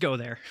 I'll just go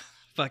there.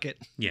 Fuck it.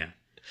 Yeah.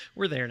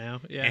 We're there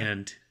now. Yeah.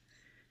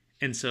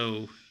 And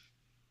so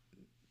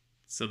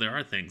there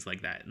are things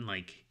like that. And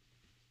like,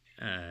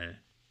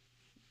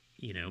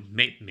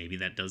 maybe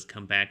that does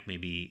come back,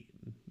 maybe,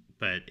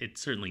 but it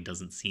certainly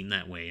doesn't seem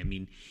that way. I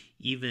mean,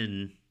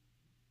 even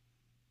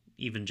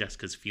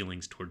Jessica's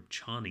feelings toward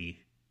Chani,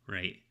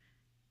 right?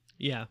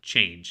 Yeah.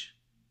 Change.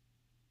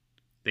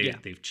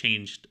 They've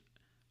changed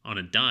on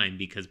a dime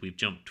because we've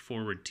jumped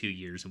forward 2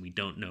 years and we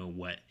don't know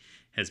what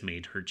has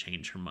made her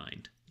change her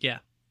mind. Yeah.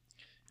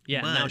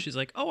 Yeah. But now she's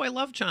like, oh, I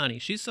love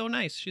Chani. She's so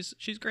nice.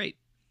 She's great.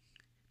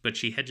 But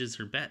she hedges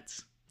her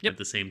bets at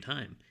the same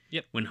time.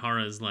 Yep. When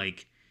Hara's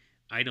like,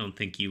 I don't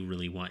think you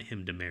really want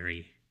him to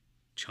marry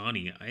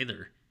Chani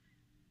either.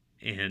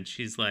 And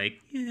she's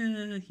like,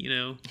 yeah,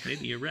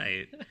 maybe you're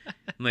right.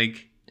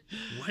 Like,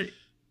 what?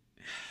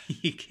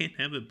 You can't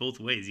have it both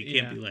ways.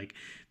 You can't be like,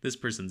 this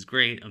person's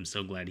great. I'm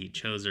so glad he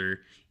chose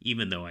her,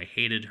 even though I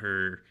hated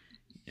her.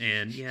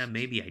 And yeah,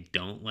 maybe I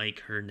don't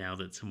like her now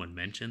that someone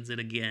mentions it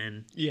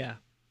again. Yeah.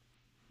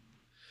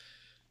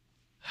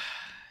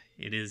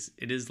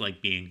 it is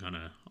like being on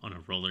a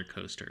roller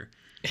coaster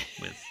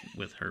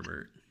with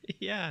Herbert.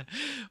 Yeah,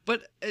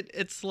 but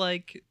it's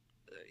like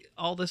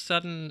all of a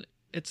sudden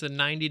it's a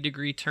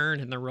 90-degree turn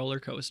in the roller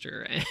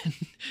coaster, and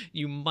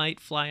you might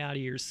fly out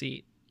of your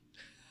seat.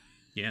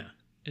 Yeah,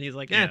 and he's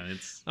like, I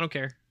don't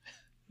care,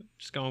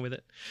 just going with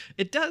it.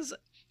 It does.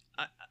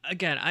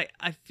 Again,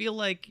 I feel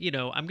like,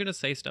 I'm gonna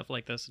say stuff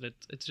like this, and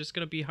it's just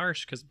gonna be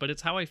harsh, but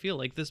it's how I feel.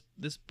 Like this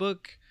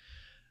book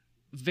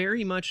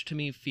very much to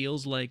me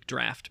feels like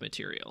draft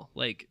material.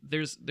 Like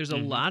there's a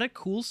lot of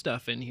cool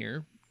stuff in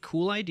here,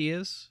 cool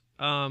ideas,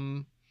 I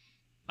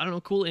don't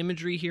know, cool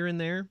imagery here and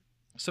there,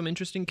 some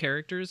interesting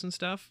characters and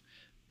stuff,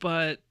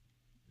 but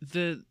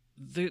the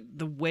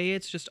way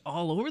it's just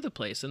all over the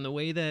place, and the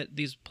way that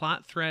these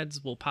plot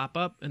threads will pop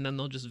up and then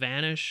they'll just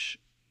vanish,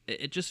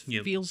 it just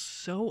feels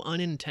so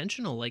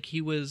unintentional. Like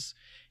he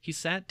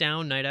sat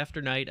down night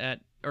after night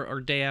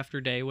or day after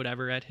day,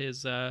 whatever, at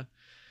his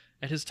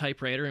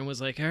typewriter, and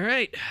was like, all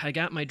right, I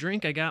got my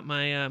drink, I got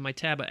my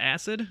tab of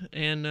acid,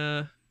 and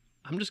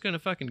I'm just gonna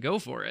fucking go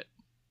for it.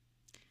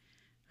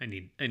 I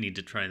need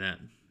to try that.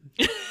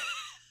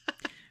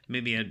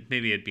 Maybe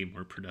I'd be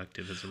more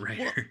productive as a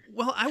writer.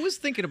 Well, I was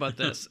thinking about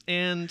this,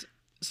 and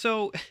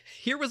so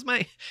here was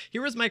my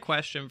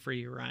question for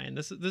you, Ryan.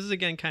 This is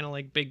again kind of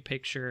like big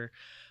picture.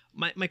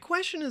 My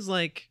question is,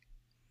 like,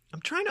 I'm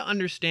trying to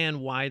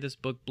understand why this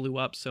book blew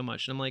up so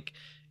much. And I'm like,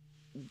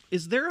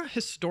 is there a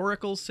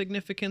historical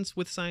significance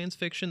with science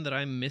fiction that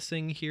I'm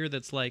missing here?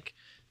 That's like,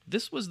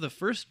 this was the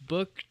first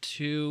book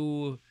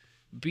to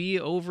be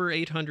over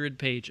 800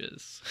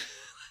 pages.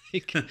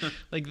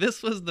 like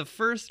this was the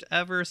first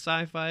ever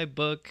sci-fi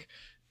book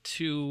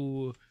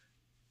to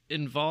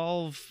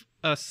involve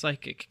a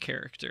psychic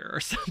character or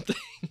something,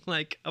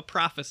 like a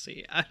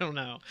prophecy. I don't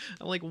know.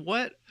 I'm like,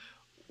 what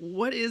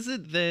is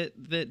it that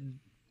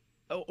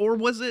or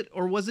was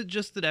it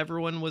just that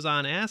everyone was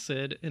on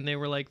acid and they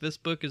were like, this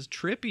book is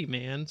trippy,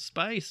 man,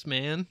 spice,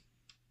 man?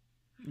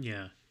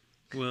 Yeah.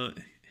 Well,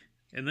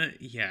 and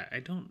that, yeah, I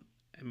don't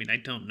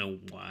know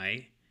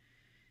why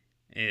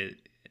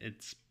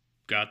it's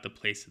got the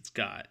place it's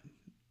got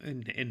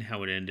and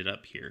how it ended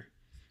up here.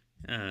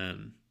 I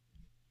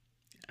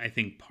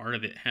think part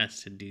of it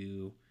has to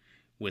do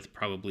with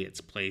probably its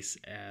place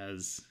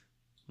as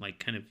like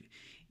kind of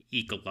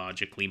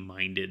ecologically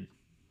minded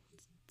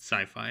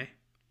sci-fi.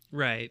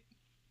 Right.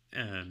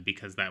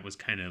 Because that was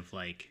kind of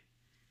like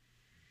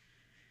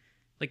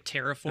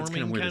terraforming, that's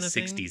kind of where the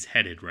thing? 60s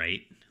headed,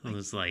 right? It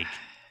was like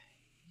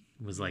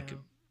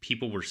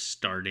people were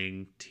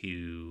starting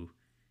to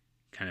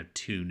kind of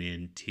tune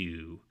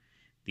into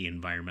the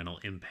environmental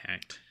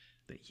impact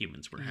that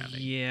humans were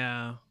having.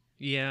 Yeah.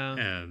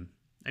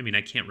 I mean,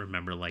 I can't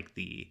remember like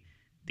the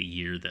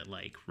year that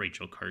like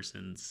Rachel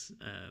Carson's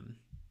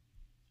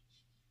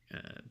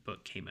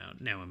book came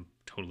out. Now I'm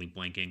totally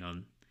blanking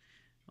on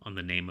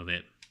the name of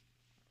it.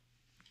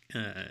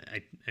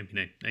 I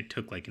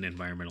took like an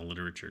environmental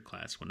literature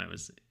class when I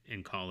was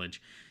in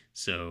college,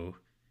 so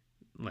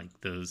like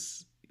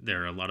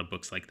there are a lot of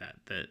books like that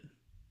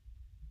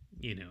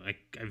I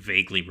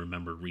vaguely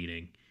remember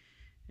reading.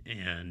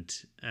 And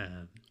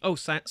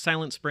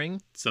Silent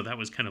Spring. So that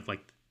was kind of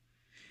like,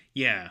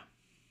 yeah.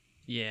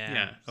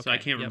 Okay, so I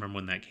can't remember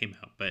when that came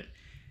out, but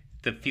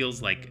that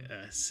feels like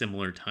a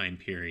similar time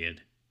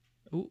period.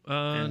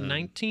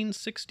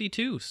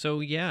 1962.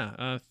 So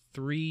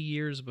 3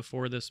 years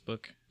before this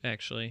book,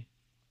 actually.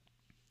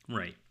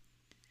 Right.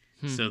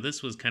 So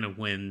this was kind of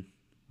when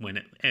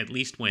at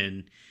least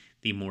when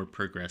the more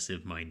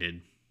progressive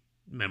minded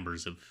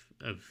members of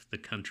the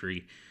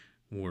country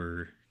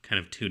were kind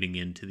of tuning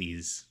into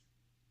these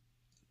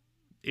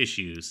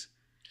issues.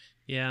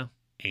 Yeah.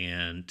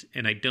 And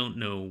I don't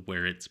know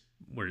where its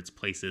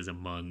place is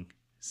among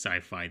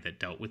sci-fi that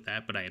dealt with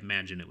that, but I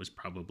imagine it was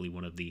probably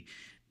one of the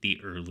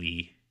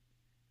early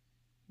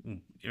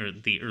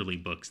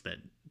books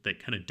that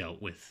kind of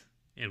dealt with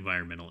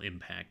environmental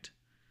impact.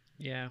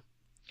 Yeah.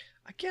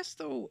 I guess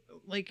though,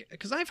 like,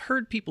 because I've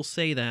heard people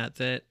say that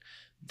the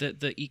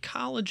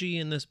ecology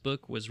in this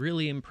book was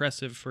really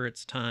impressive for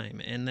its time,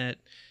 and that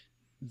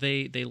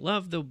they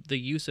love the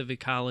use of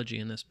ecology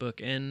in this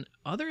book. And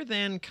other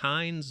than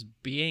Kynes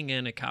being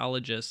an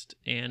ecologist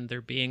and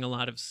there being a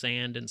lot of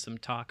sand and some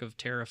talk of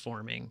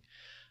terraforming,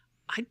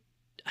 I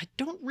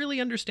don't really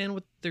understand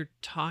what they're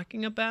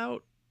talking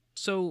about.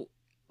 So,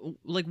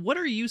 like, what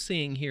are you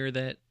seeing here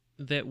that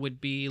would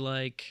be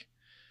like,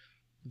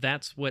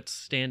 that's what's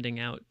standing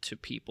out to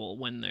people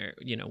when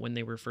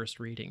they were first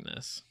reading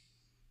this?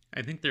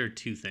 I think there are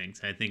two things.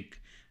 I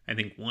think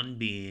one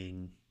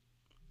being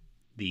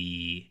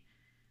the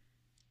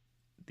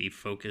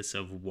focus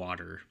of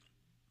water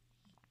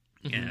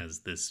as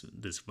this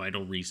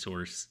vital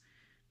resource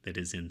that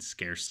is in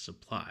scarce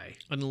supply.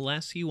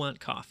 Unless you want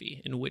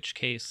coffee, in which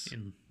case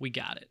we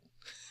got it.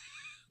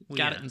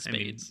 Got it in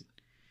spades.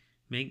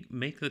 I mean,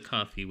 make the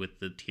coffee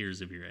with the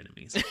tears of your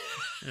enemies.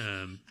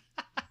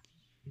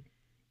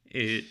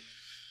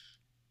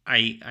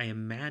 I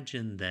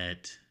imagine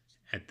that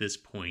at this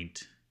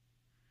point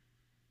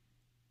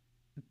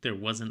there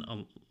wasn't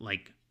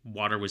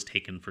water was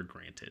taken for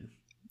granted.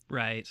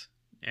 Right.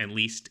 At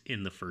least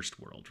in the first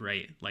world,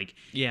 right? Like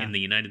Yeah. in the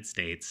United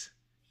States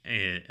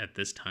at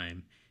this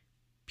time,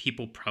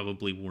 people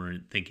probably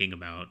weren't thinking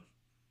about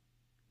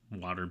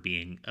water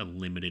being a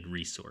limited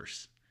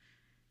resource.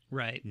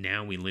 Right.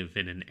 Now we live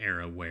in an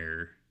era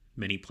where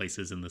many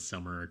places in the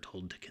summer are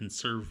told to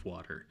conserve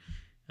water.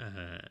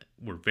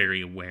 We're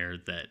very aware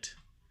that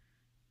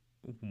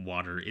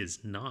water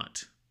is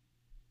not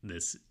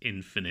this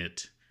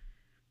infinite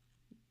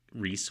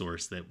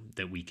resource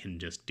that we can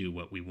just do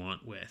what we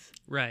want with.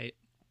 Right.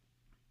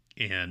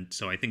 And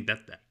so I think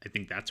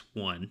that's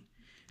one,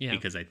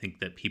 because I think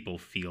that people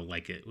feel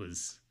like it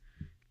was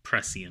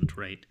prescient,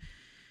 right?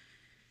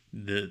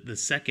 The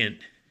second,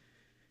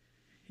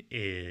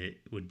 it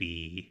would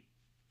be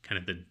kind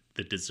of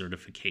the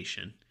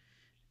desertification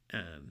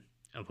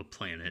of a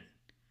planet,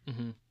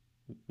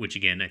 which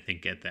again I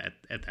think at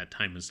that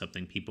time was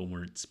something people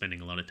weren't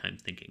spending a lot of time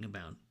thinking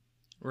about.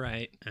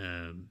 Right.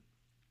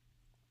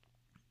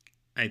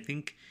 I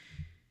think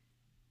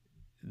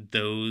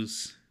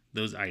those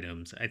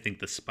items. I think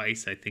the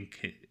spice. I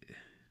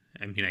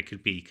mean, I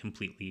could be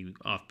completely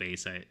off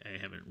base. I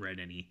haven't read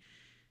any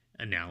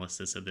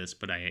analysis of this,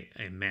 but I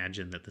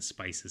imagine that the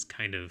spice is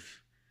kind of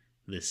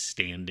this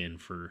stand-in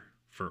for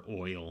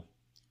oil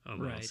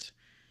almost. Right.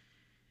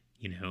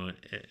 You know,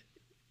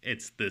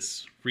 it's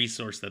this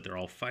resource that they're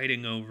all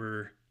fighting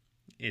over.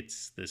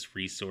 It's this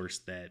resource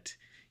that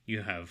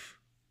you have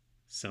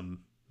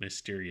some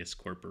mysterious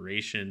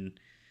corporation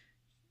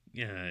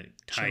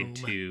tied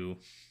to.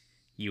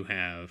 You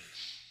have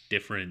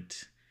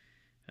different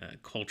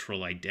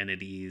cultural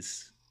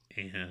identities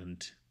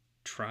and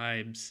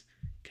tribes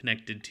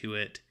connected to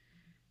it.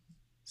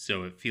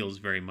 So it feels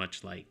very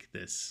much like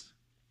this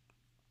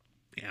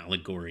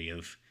allegory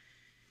of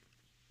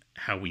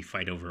how we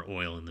fight over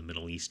oil in the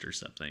Middle East or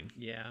something.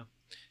 Yeah.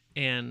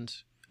 And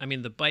I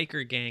mean, the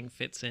biker gang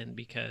fits in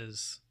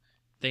because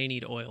they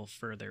need oil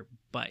for their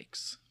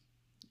bikes.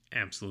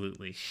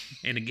 Absolutely.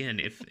 And again,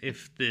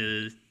 if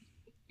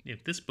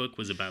this book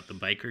was about the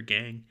biker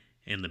gang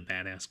and the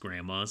badass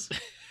grandmas,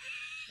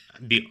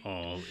 I'd be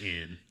all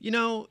in. You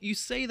know, you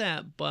say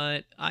that,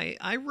 but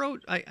I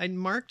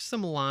marked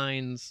some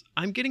lines.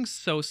 I'm getting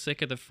so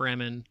sick of the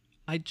Fremen.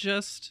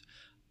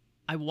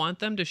 I want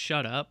them to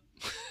shut up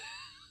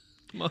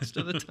most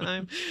of the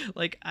time.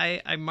 Like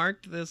I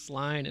marked this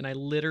line and I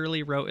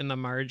literally wrote in the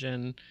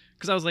margin,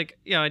 because I was like,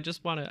 yeah, I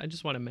just want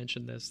to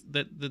mention this,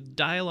 that the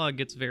dialogue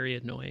gets very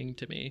annoying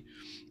to me.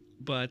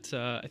 But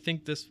I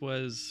think this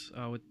was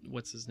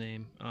what's his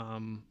name?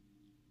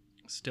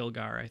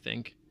 Stilgar, I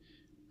think.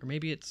 Or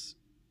maybe it's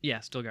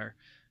Stilgar.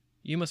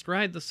 You must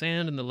ride the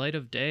sand in the light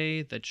of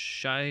day, that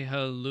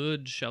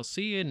Shai-Hulud shall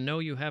see and know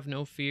you have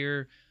no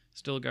fear,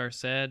 Stilgar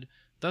said.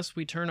 Thus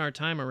we turn our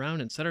time around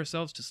and set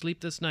ourselves to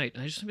sleep this night.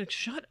 And I just like,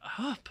 shut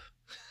up.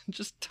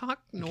 Just talk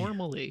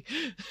normally.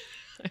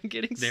 I'm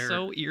getting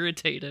so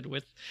irritated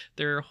with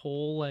their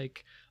whole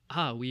like,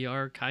 we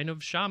are kind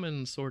of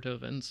shamans, sort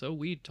of, and so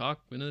we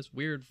talk in this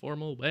weird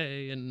formal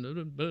way,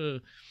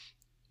 and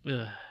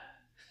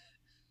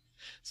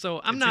so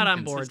I'm not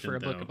on board for a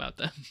book about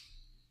them.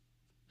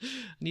 I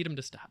need them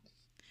to stop.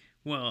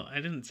 Well, I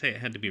didn't say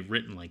it had to be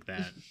written like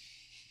that.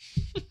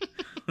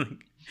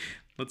 Like,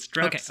 let's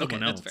draft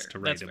someone else to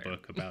write a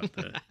book about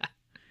the.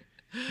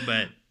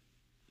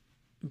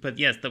 But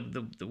yes,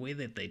 the way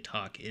that they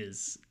talk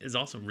is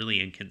also really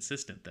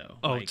inconsistent, though.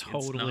 Oh, like,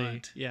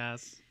 totally.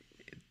 Yes.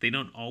 They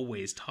don't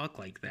always talk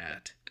like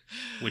that,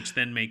 which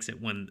then makes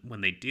it when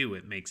they do,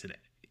 it makes it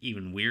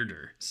even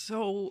weirder.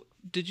 So,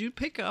 did you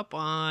pick up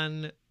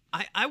on?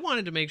 I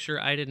wanted to make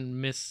sure I didn't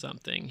miss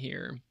something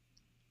here.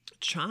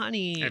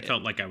 Chani. I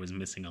felt like I was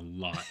missing a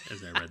lot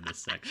as I read this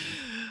section.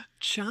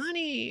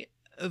 Chani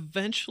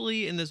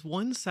eventually, in this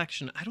one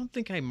section, I don't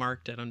think I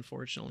marked it,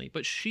 unfortunately,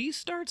 but she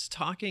starts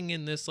talking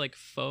in this like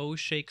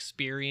faux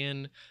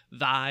Shakespearean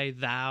thy,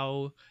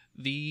 thou,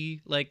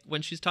 thee, like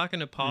when she's talking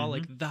to Paul,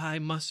 like thy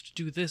must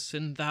do this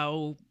and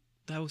thou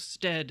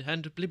stead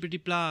and blah blah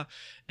blah.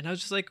 And I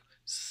was just like,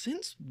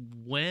 since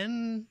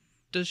when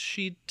does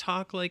she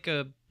talk like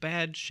a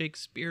bad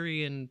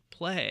Shakespearean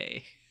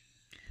play?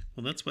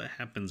 Well, that's what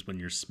happens when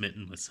you're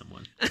smitten with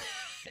someone.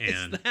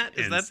 And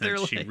is that their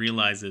she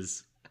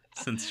realizes,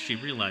 since she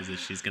realizes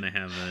she's going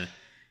to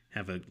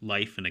have a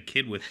life and a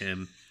kid with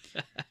him,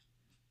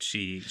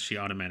 she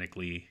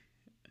automatically,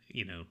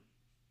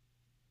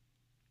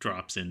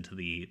 drops into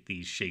the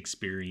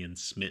Shakespearean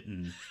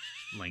smitten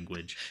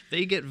language.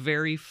 They get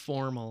very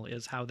formal,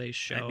 is how they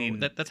show. I mean,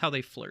 that's how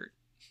they flirt.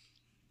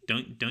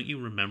 Don't you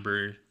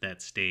remember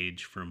that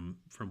stage from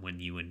when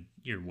you and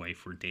your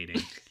wife were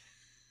dating?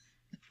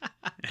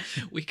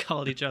 We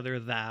called each other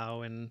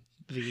thou and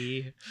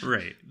thee.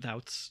 Right.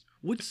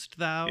 Wouldst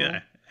thou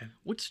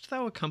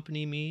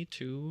accompany me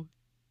to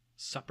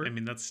supper? I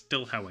mean, that's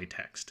still how I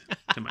text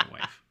to my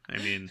wife. I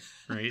mean,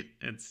 right?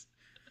 It's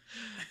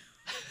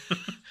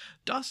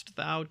dost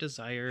thou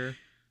desire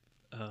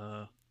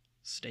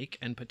steak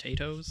and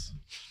potatoes?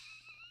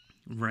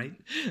 Right.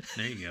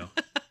 There you go.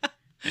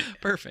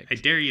 Perfect. I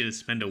dare you to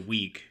spend a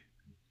week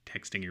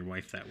texting your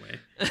wife that way.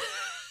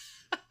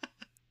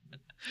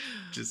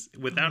 Just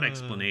without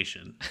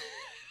explanation.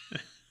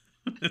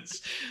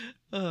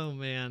 Oh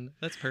man,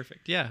 that's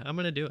perfect. Yeah, I'm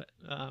gonna do it.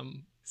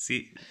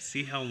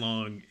 See how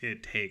long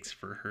it takes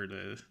for her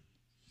to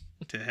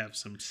have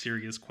some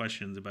serious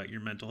questions about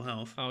your mental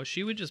health. Oh,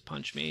 she would just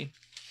punch me.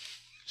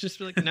 Just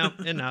be like, no,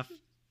 enough.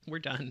 We're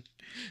done.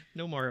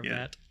 No more of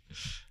that.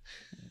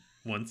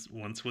 Once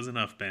was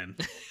enough, Ben.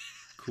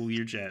 Cool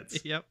your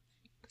jets. Yep.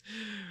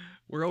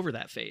 We're over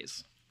that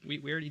phase.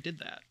 We already did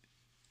that.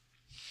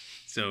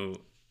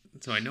 So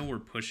I know we're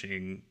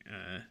pushing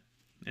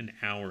an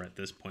hour at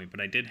this point, but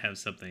I did have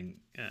something,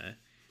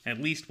 at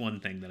least one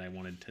thing that I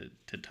wanted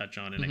to touch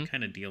on, and it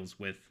kind of deals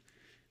with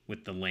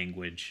the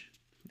language.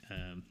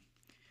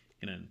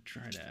 Gonna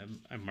try to.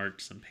 I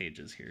marked some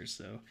pages here,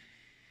 so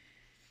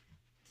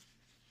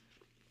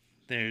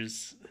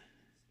there's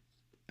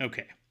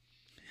okay.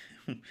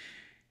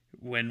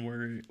 when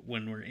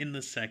we're in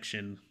the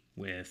section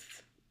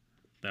with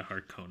the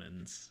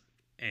Harkonnens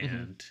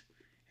and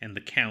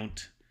the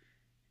Count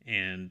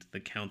and the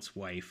Count's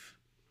wife,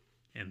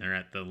 and they're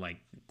at the like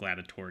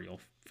gladiatorial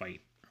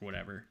fight or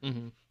whatever.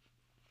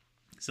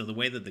 So the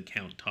way that the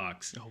Count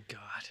talks, oh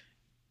god,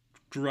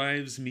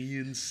 drives me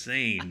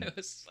insane. I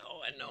was so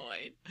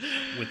annoyed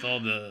with all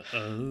the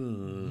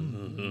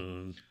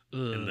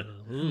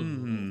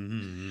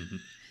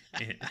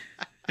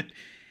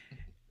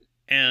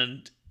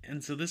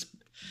and so this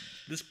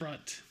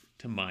brought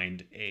to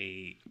mind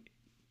a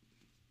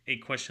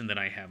question that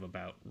I have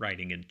about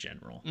writing in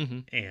general,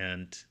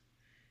 and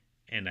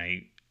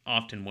I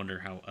often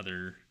wonder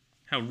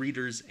how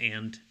readers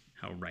and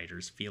how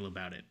writers feel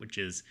about it, which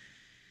is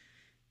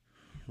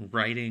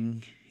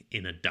writing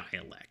in a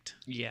dialect.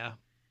 Yeah.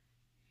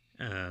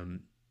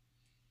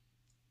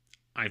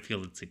 I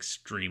feel it's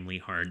extremely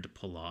hard to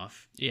pull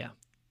off. Yeah.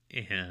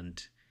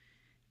 And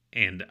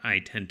I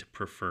tend to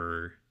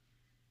prefer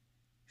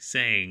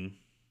saying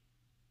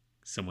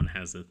someone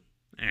has an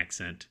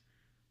accent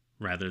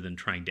rather than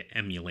trying to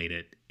emulate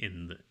it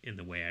in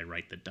the way I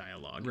write the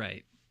dialogue.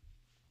 Right.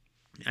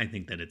 I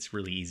think that it's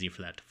really easy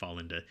for that to fall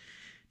into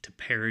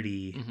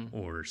parody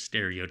or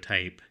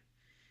stereotype.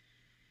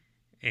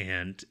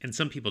 And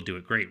some people do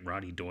it great.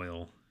 Roddy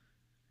Doyle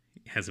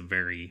has a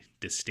very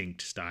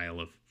distinct style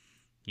of,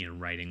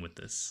 writing with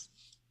this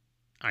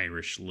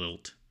Irish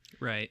lilt.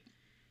 Right.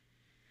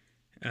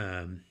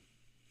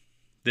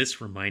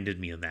 This reminded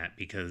me of that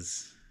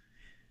because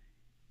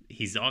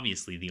he's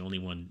obviously the only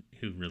one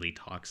who really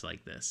talks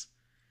like this.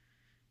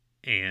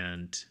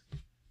 And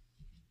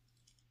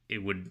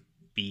it would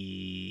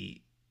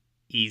be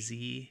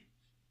easy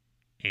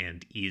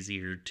and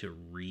easier to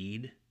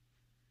read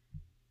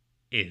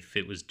if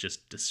it was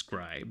just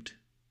described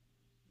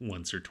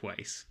once or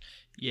twice.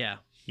 Yeah.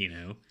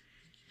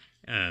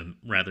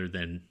 Rather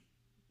than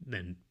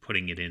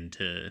putting it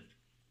into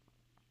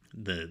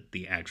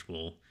the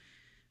actual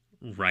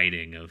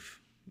writing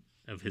of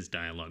his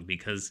dialogue,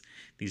 because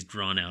these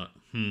drawn out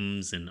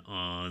hms and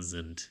ahs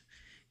and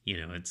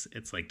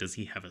it's like, does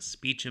he have a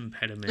speech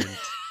impediment?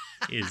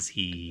 is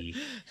he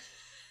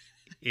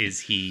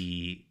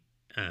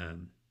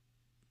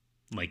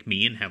like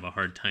me and have a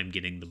hard time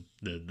getting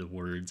the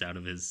words out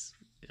of his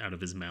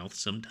mouth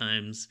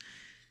sometimes?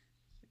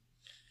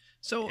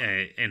 So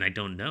and I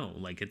don't know,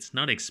 like, it's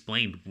not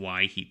explained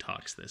why he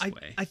talks this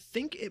way. I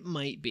think it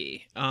might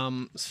be.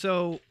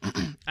 So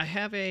I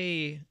have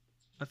a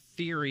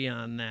theory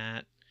on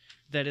that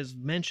is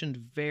mentioned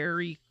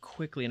very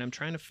quickly, and I'm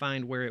trying to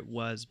find where it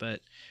was, but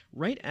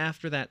right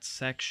after that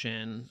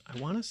section, I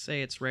want to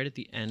say it's right at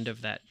the end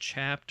of that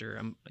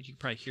chapter. You can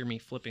probably hear me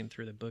flipping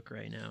through the book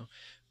right now,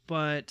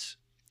 but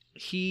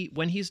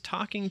when he's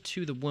talking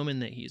to the woman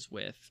that he's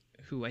with,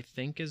 who I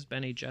think is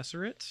Bene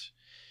Gesserit,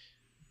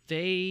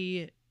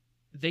 they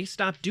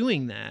stop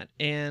doing that,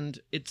 and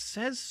it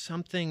says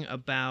something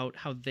about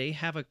how they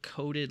have a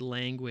coded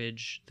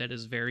language that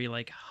is very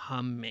like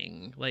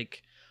humming,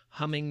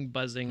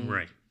 buzzing,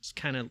 right? It's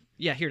kind of,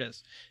 yeah, here it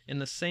is. In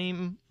the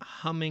same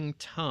humming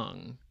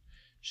tongue,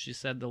 she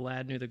said the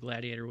lad knew the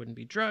gladiator wouldn't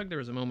be drugged. There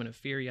was a moment of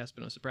fear, yes,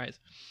 but no surprise.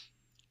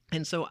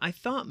 And so I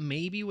thought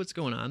maybe what's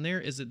going on there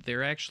is that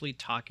they're actually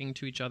talking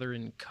to each other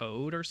in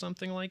code or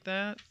something like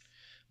that,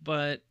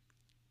 but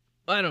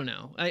I don't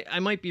know. I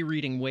might be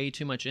reading way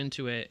too much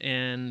into it,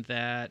 and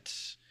that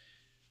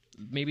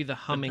maybe the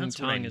humming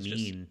tongue is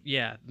just...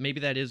 Yeah,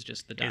 maybe that is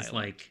just the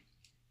dialect.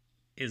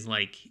 Is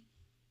like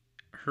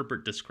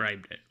Herbert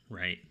described it,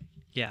 right?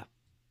 Yeah.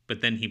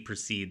 But then he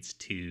proceeds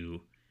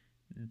to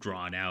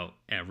draw it out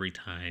every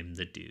time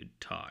the dude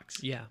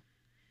talks. Yeah.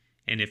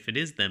 And if it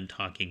is them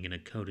talking in a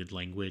coded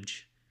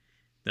language,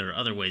 there are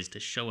other ways to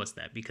show us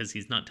that, because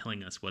he's not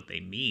telling us what they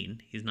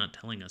mean. He's not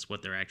telling us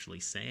what they're actually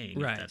saying.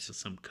 Right. If that's just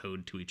some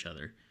code to each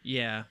other.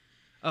 Yeah.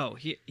 Oh,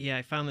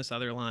 I found this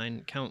other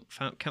line. Count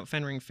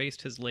Fenring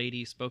faced his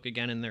lady, spoke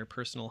again in their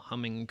personal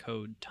humming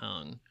code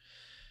tongue.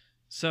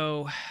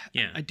 So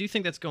yeah, I do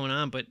think that's going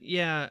on, but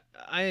yeah,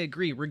 I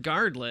agree.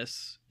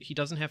 Regardless, he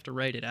doesn't have to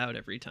write it out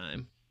every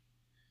time.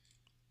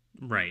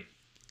 Right.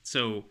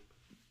 So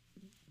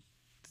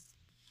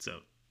So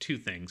two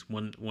things.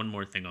 One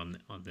more thing on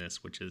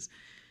this, which is,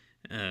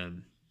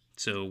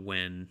 so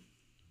when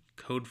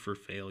Code for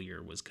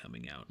Failure was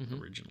coming out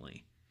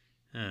originally,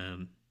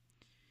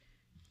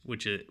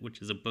 which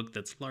is a book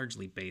that's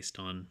largely based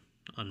on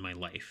my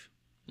life,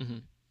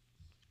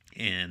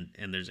 and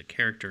there's a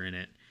character in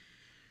it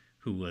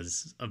who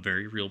was a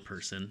very real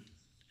person,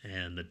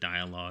 and the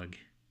dialogue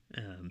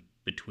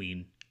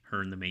between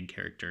her and the main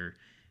character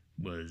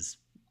was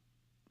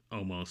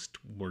almost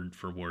word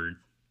for word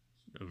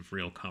of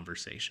real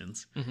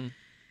conversations.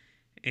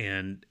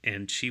 And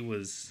she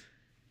was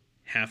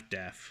half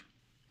deaf,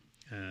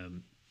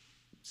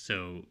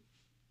 so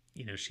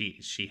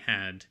she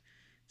had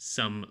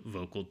some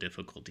vocal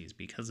difficulties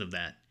because of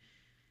that,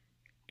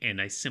 and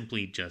I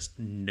simply just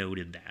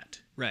noted that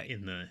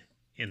in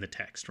the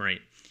text.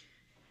 Right,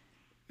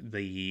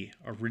 the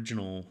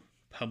original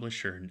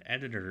publisher and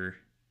editor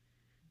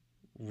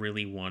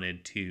really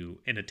wanted to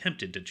and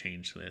attempted to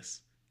change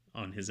this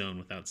on his own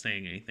without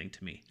saying anything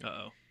to me.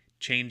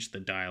 Change the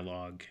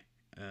dialogue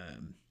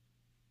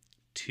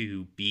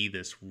to be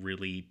this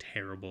really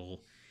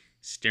terrible,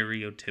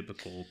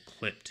 stereotypical,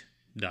 clipped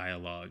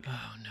dialogue.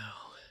 Oh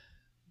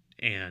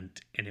no!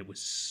 And it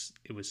was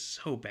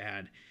so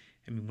bad.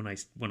 I mean,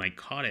 when I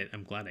caught it,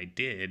 I'm glad I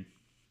did.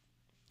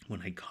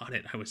 When I caught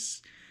it, I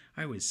was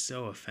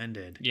so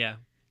offended. Yeah.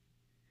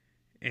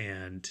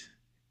 And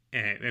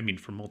I mean,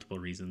 for multiple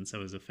reasons, I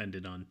was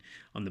offended on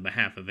the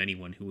behalf of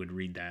anyone who would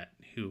read that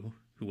who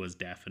was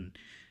deaf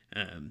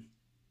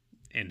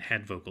and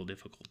had vocal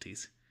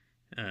difficulties.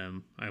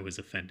 I was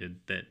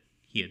offended that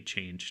he had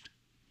changed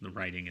the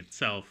writing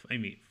itself. I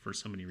mean, for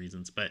so many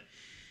reasons, but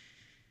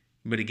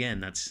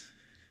again, that's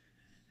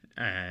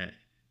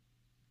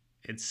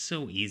it's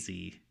so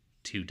easy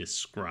to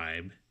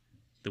describe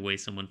the way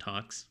someone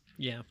talks.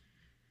 Yeah.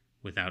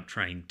 Without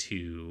trying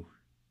to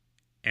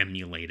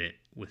emulate it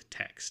with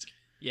text.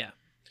 Yeah.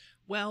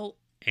 Well,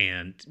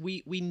 and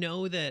we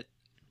know that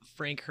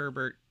Frank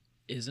Herbert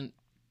isn't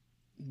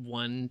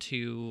one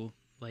to,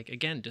 like,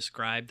 again,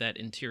 describe that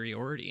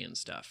interiority and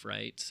stuff,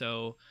 right?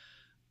 So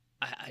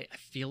I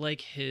feel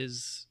like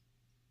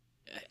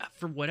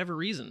for whatever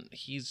reason,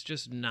 he's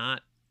just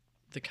not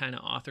the kind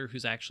of author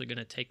who's actually going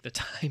to take the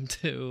time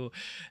to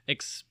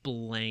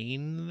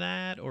explain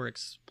that or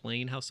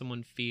explain how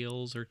someone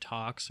feels or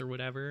talks or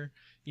whatever.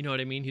 You know what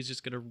I mean? He's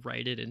just going to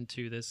write it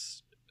into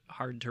this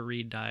hard to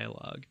read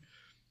dialogue.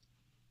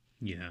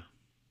 Yeah.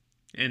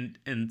 And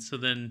so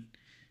then,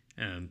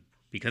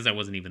 because I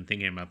wasn't even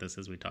thinking about this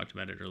as we talked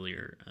about it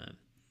earlier,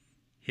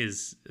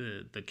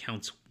 the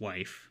Count's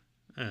wife,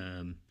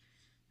 I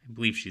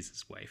believe she's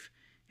his wife,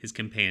 his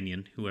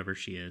companion, whoever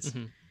she is,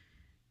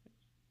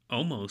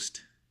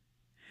 almost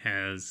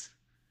has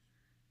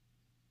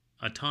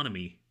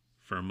autonomy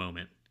for a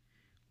moment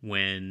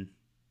when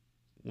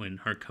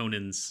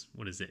Harkonnen's,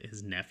 what is it,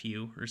 his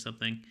nephew or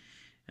something,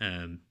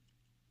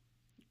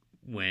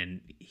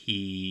 when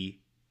he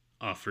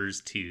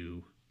offers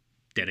to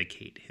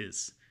dedicate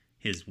his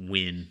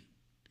win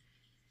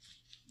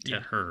to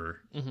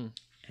her,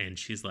 and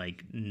she's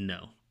like,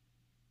 no,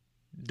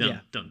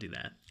 don't do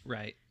that.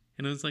 Right.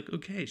 And I was like,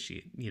 okay,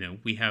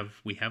 we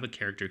have a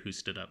character who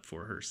stood up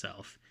for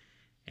herself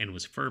and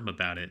was firm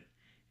about it.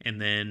 And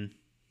then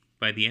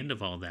by the end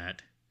of all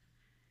that,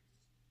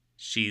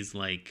 she's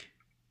like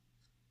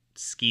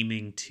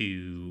scheming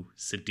to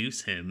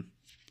seduce him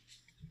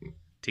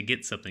to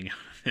get something out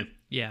of him.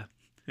 Yeah.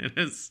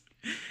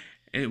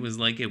 It was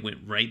like it went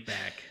right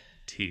back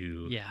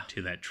to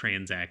that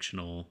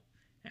transactional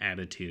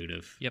attitude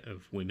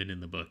of women in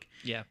the book.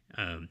 Yeah.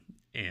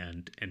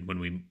 And when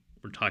we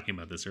were talking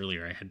about this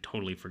earlier, I had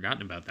totally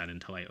forgotten about that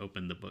until I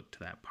opened the book to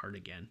that part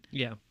again.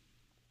 Yeah.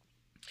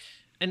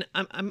 And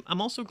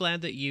I'm also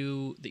glad that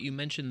you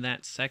mentioned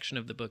that section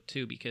of the book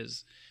too,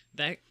 because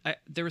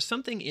there was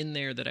something in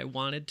there that I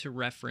wanted to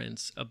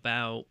reference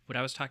about what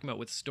I was talking about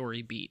with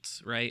story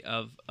beats, right?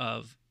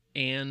 Of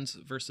ands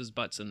versus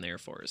buts in the Air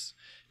Force,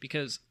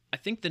 because I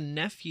think the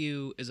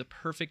nephew is a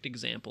perfect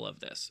example of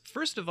this.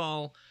 First of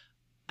all,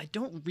 I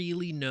don't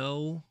really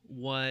know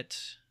what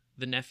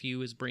the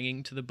nephew is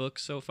bringing to the book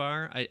so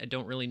far. I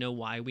don't really know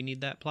why we need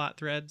that plot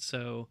thread,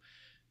 so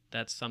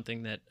that's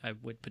something that I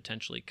would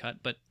potentially cut.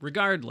 But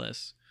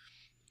regardless,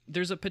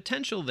 there's a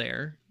potential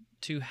there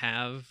to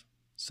have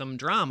some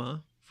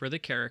drama for the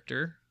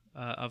character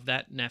of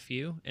that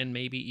nephew, and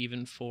maybe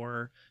even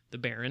for the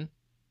Baron,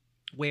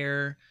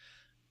 where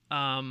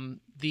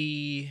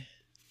the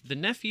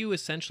nephew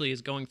essentially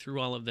is going through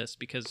all of this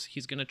because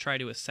he's going to try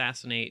to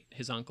assassinate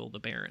his uncle, the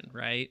Baron,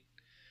 right?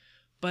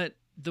 But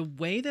the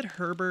way that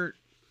Herbert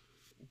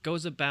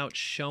goes about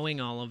showing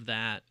all of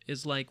that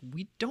is like,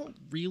 we don't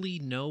really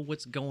know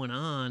what's going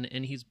on,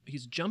 and he's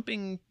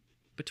jumping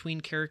between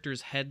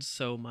characters' heads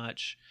so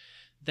much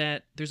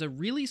that there's a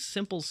really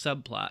simple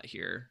subplot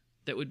here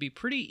that would be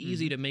pretty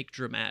easy to make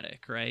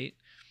dramatic, right?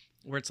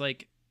 Where it's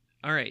like,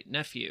 all right,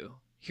 nephew,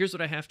 here's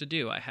what I have to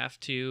do. I have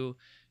to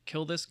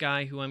kill this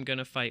guy who I'm going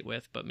to fight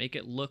with, but make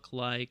it look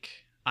like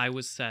I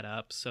was set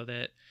up so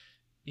that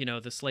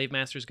the slave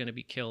master is going to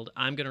be killed.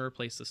 I'm going to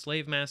replace the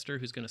slave master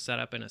who's going to set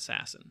up an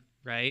assassin,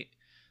 right?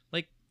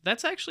 Like,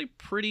 that's actually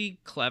pretty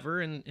clever,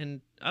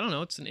 and I don't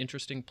know, it's an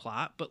interesting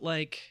plot, but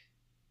like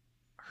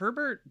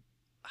Herbert,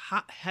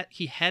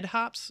 he head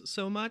hops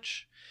so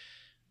much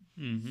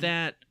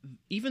that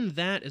even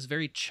that is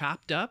very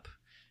chopped up,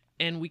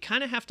 and we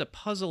kind of have to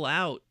puzzle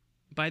out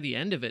by the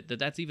end of it that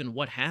that's even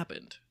what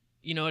happened.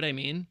 You know what I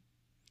mean?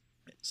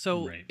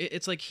 So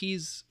it's like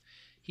he's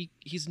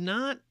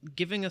not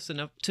giving us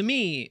enough, to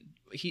me,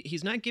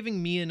 he's not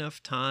giving me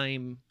enough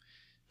time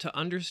to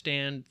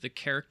understand the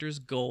character's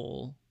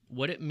goal,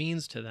 what it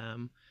means to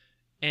them,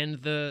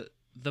 and the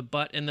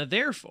but and the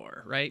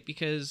therefore, right?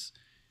 Because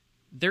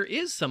there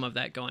is some of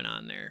that going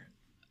on there.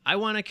 I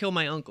want to kill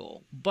my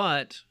uncle,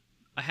 but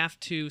I have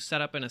to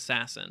set up an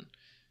assassin.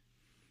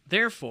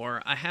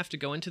 Therefore, I have to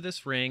go into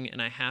this ring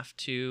and I have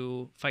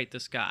to fight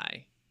this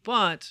guy.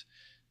 But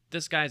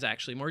this guy's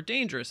actually more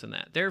dangerous than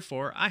that.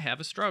 Therefore, I have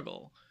a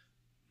struggle.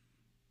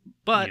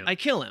 But I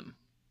kill him.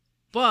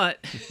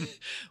 But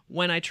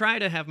when I try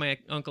to have my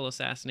uncle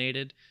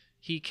assassinated,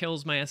 he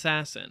kills my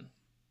assassin.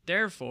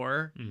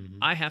 Therefore,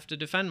 I have to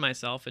defend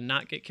myself and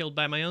not get killed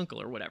by my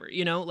uncle or whatever.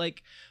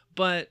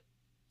 But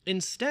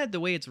instead, the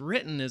way it's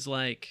written is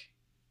like,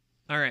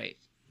 all right,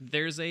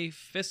 there's a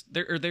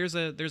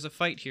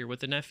fight here with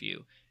the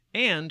nephew,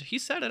 and he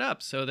set it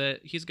up so that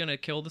he's going to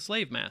kill the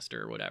slave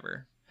master or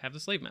whatever, have the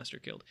slave master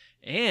killed.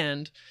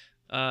 And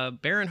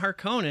Baron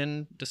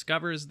Harkonnen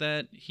discovers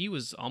that he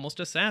was almost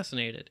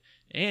assassinated,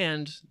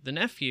 and the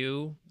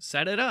nephew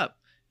set it up.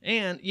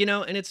 And,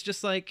 and it's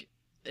just like,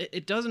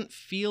 it doesn't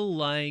feel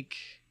like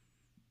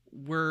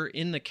we're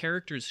in the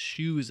character's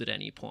shoes at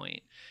any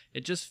point.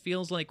 It just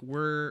feels like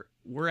we're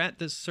at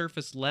this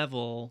surface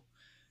level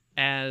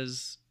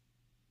as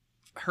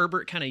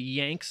Herbert kind of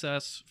yanks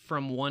us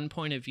from one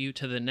point of view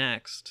to the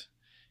next,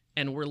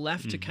 and we're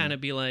left to kind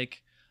of be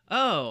like,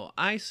 oh,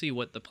 I see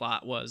what the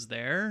plot was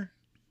there,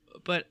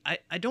 but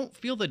I don't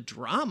feel the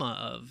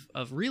drama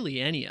of really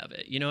any of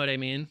it. You know what I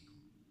mean?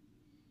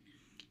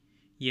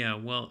 Yeah,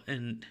 well,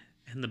 and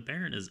the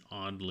Baron is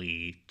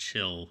oddly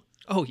chill.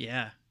 Oh,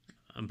 yeah.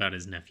 About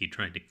his nephew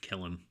trying to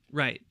kill him.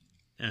 Right.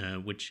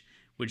 Which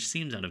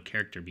seems out of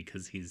character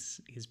because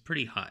he's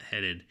pretty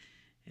hot-headed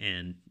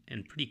and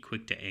pretty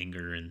quick to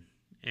anger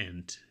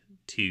and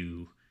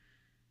to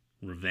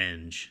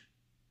revenge.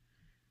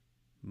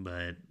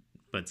 But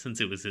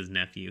since it was his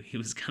nephew, he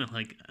was kind of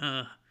like,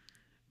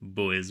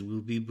 boys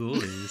will be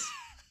boys.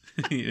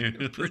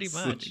 Pretty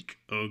much. Like,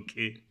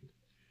 okay.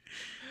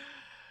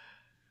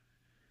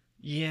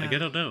 Yeah. Like, I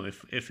don't know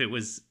if it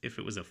was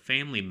a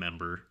family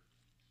member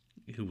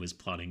who was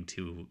plotting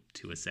to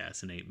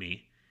assassinate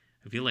me,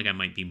 I feel like I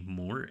might be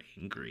more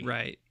angry.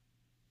 Right.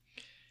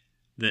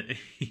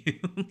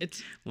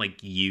 It's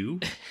like you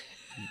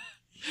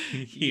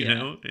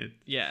know?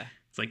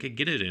 It's like, I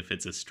get it if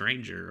it's a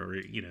stranger or,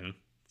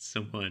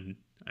 someone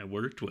I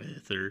worked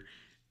with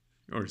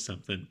or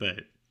something,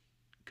 but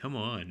come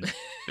on,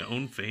 the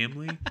own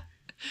family.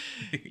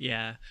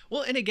 Yeah.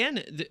 Well, and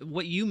again,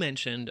 what you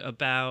mentioned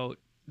about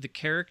the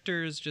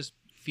characters just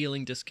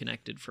feeling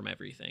disconnected from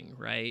everything,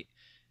 right?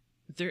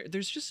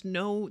 There's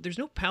no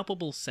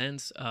palpable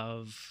sense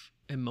of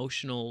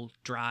emotional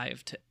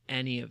drive to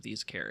any of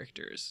these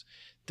characters.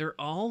 They're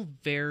all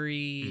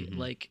very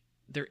like,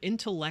 they're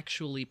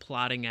intellectually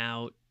plotting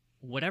out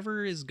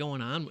whatever is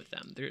going on with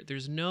them.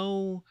 There's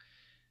no,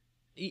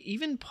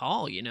 even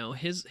Paul,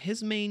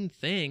 his main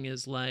thing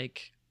is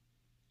like,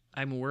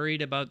 I'm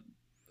worried about,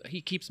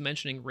 he keeps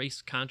mentioning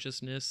race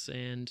consciousness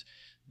and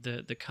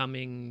the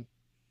coming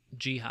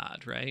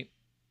jihad, right?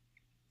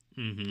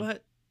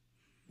 But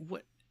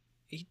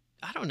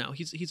I don't know.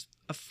 He's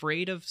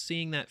afraid of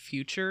seeing that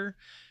future,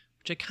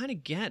 which I kind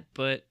of get,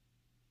 but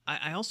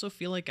I also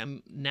feel like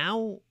I'm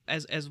now,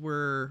 as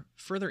we're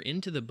further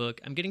into the book,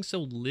 I'm getting so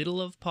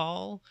little of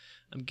Paul.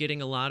 I'm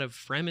getting a lot of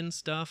Fremen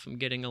stuff. I'm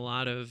getting a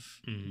lot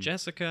of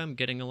Jessica. I'm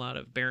getting a lot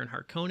of Baron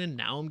Harkonnen.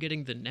 Now I'm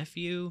getting the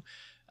nephew.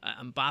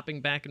 I'm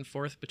bopping back and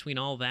forth between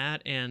all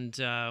that and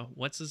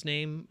what's his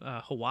name?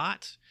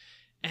 Hawat.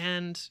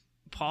 And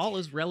Paul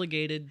is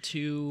relegated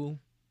to,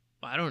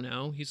 I don't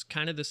know, he's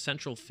kind of the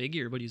central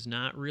figure, but he's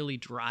not really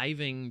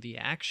driving the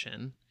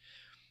action.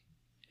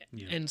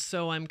 Yeah. And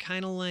so I'm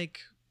kind of like,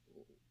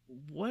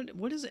 what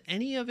does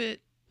any of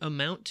it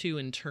amount to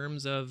in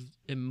terms of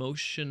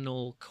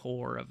emotional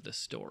core of the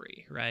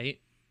story, right?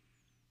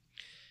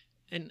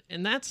 And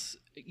that's,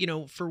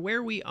 for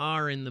where we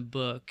are in the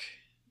book,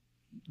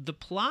 the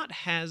plot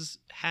has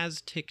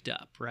ticked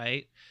up,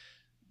 right?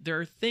 There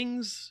are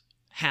things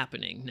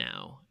happening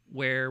now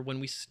where when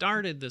we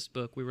started this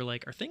book, we were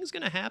like, are things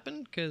going to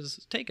happen? Because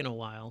it's taken a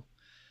while.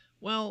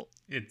 Well,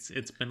 it's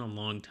been a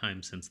long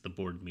time since the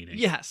board meeting.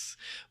 Yes,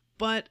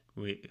 but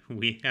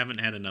we haven't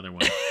had another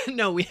one.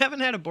 No, we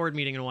haven't had a board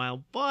meeting in a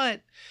while.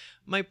 But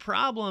my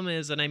problem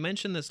is, and I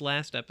mentioned this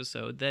last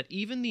episode, that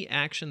even the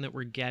action that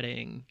we're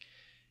getting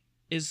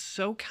is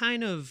so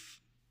kind of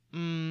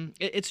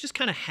it's just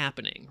kind of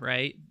happening,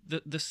 right?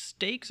 The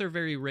stakes are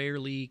very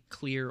rarely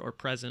clear or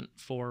present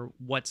for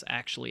what's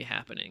actually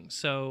happening.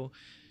 So,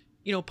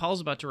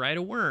 Paul's about to ride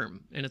a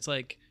worm, and it's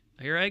like,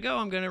 here I go,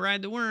 I'm going to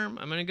ride the worm,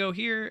 I'm going to go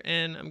here,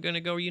 and I'm going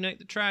to go unite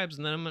the tribes,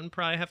 and then I'm going to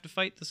probably have to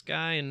fight this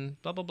guy,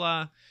 and blah, blah,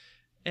 blah.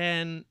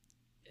 And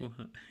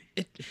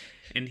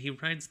and he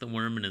rides the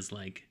worm and is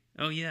like,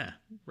 oh yeah,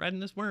 riding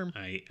this worm.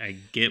 I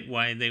get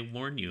why they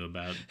warn you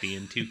about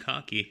being too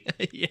cocky.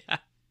 Yeah.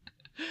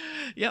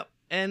 Yep.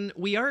 And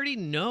we already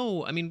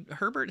know, I mean,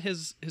 Herbert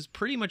has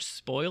pretty much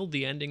spoiled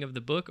the ending of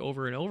the book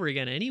over and over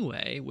again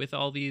anyway, with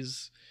all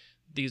these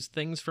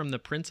things from the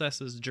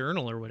princess's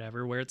journal or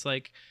whatever, where it's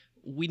like,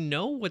 we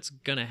know what's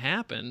going to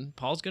happen.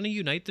 Paul's going to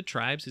unite the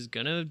tribes. He's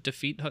going to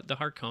defeat the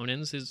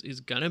Harkonnens.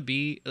 He's going to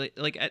be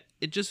like,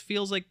 it just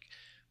feels like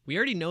we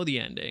already know the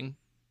ending,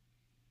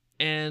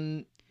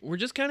 and we're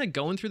just kind of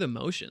going through the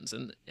motions.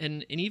 And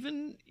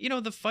even,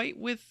 the fight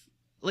with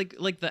like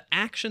the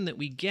action that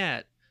we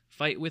get,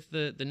 fight with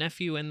the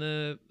nephew and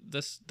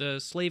the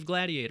slave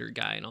gladiator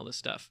guy and all this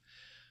stuff.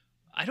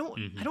 I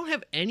don't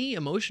have any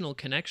emotional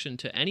connection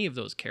to any of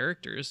those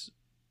characters.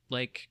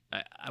 Like,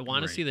 I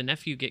want to see the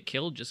nephew get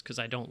killed just because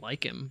I don't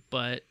like him,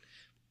 but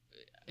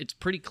it's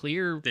pretty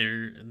clear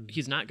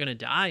he's not going to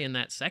die in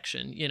that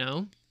section,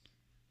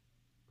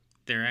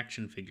 They're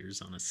action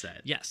figures on a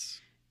set. Yes.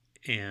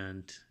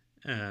 And,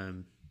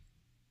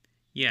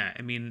 yeah,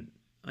 I mean,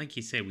 like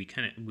you say, we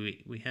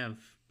have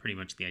pretty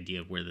much the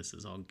idea of where this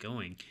is all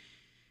going.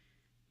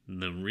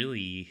 The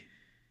really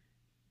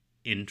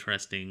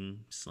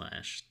interesting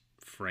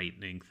 /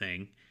 frightening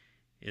thing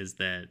is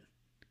that,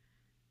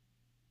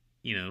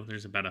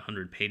 there's about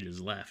 100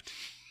 pages left.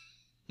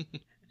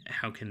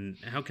 How can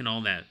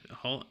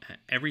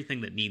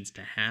everything that needs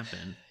to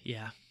happen?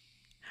 Yeah.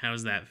 How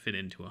does that fit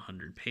into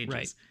 100 pages?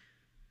 Right.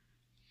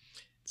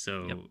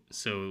 So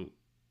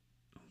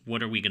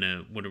what are we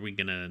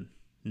gonna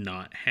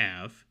not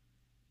have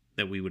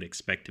that we would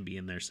expect to be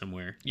in there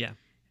somewhere? Yeah.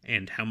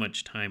 And how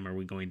much time are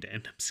we going to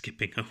end up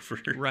skipping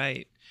over?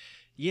 Right.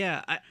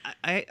 Yeah.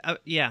 I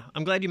yeah.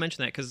 I'm glad you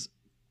mentioned that, because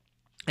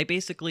I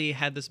basically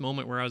had this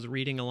moment where I was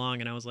reading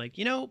along and I was like,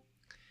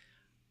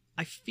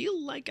 I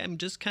feel like I'm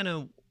just kind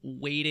of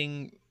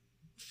waiting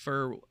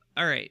for,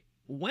 all right,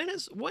 when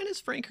is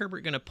Frank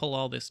Herbert going to pull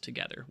all this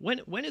together?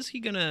 When is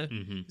he going to,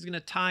 he's going to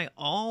tie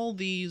all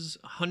these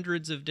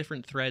hundreds of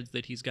different threads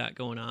that he's got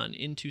going on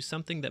into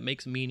something that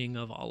makes meaning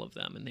of all of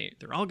them. And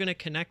they're all going to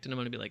connect, and I'm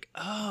going to be like,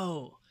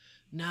 oh,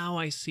 now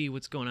I see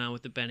what's going on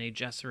with the Bene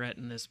Gesserit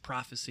and this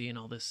prophecy and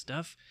all this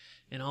stuff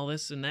and all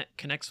this, and that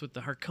connects with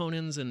the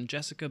Harkonnens and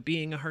Jessica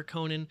being a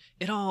Harkonnen.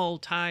 It all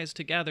ties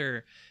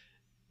together.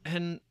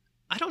 And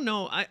I don't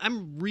know,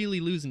 I'm really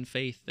losing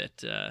faith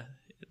that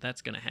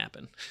that's going to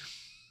happen.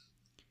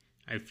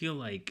 I feel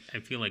like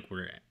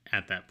we're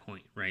at that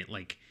point, right?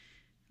 Like,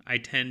 I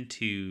tend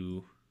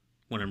to,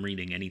 when I'm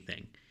reading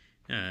anything,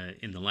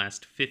 in the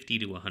last 50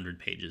 to 100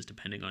 pages,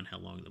 depending on how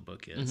long the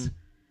book is,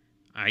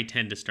 I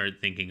tend to start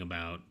thinking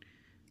about,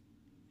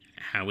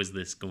 how is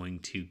this going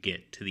to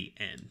get to the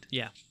end?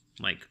 Yeah.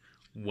 Like,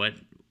 what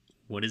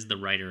is the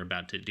writer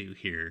about to do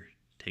here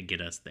to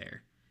get us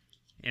there?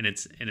 And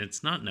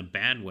it's not in a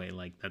bad way.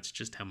 Like, that's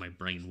just how my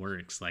brain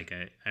works. Like,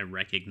 I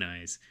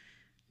recognize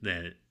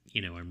that,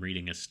 I'm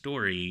reading a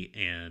story,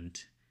 and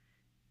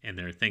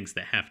there are things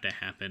that have to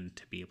happen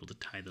to be able to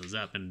tie those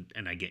up, and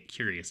I get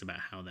curious about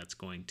how that's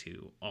going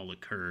to all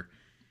occur.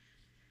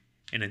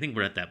 And I think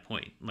we're at that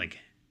point. Like,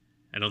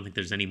 I don't think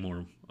there's any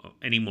more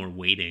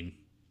waiting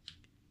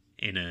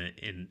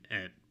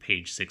at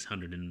page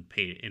 600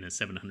 in a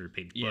 700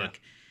 page book,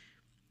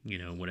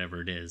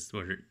 whatever it is,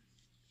 where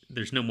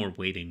there's no more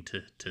waiting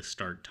to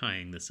start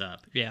tying this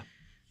up. Yeah.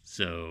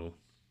 So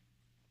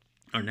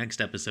our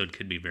next episode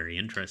could be very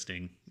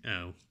interesting,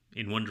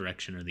 in one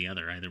direction or the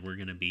other. Either we're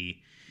going to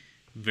be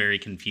very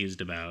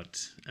confused about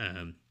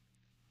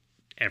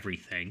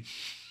everything,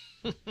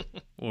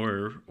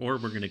 or we're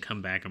going to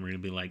come back and we're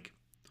going to be like,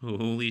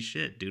 holy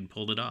shit, dude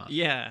pulled it off.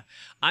 Yeah.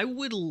 I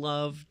would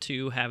love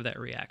to have that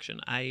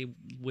reaction. I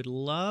would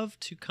love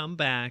to come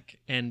back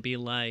and be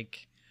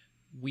like,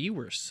 we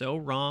were so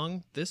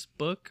wrong. This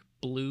book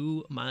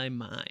blew my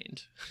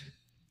mind.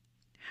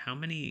 How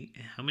many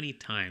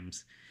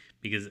times,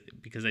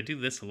 because I do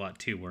this a lot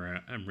too,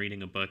 where I'm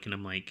reading a book and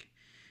I'm like,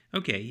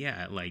 okay,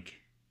 yeah, like,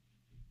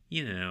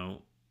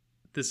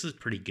 this is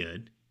pretty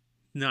good.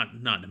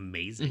 Not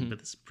amazing, but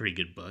this is a pretty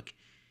good book.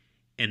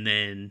 And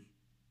then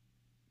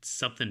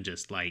something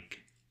just like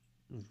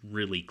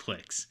really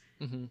clicks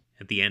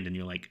at the end, and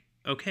you're like,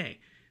 okay,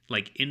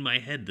 like in my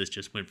head, this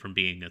just went from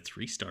being a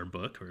 3-star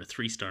book or a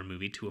 3-star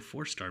movie to a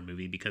 4-star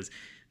movie because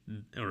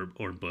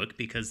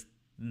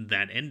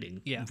that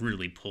ending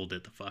really pulled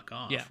it the fuck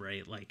off,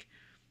 right? Like,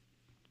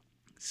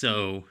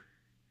 so,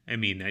 I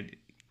mean,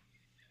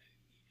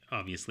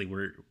 obviously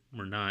we're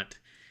not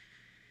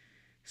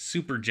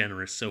super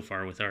generous so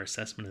far with our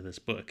assessment of this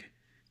book,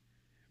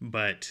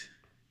 but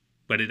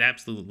it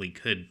absolutely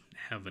could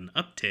have an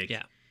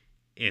uptick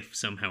if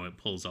somehow it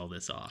pulls all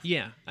this off.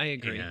 Yeah, I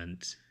agree.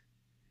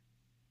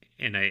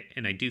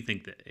 I do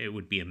think that it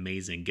would be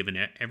amazing, given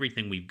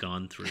everything we've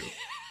gone through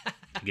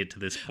to get to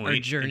this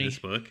point in this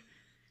book,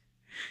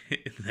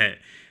 that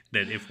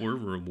if we're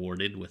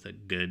rewarded with a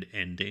good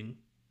ending,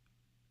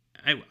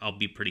 I'll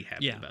be pretty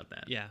happy about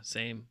that. Yeah,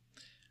 same.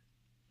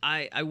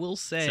 I will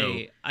say, so,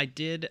 I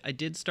did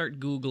start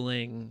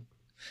Googling.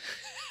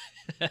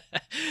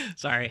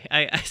 Sorry,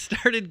 I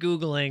started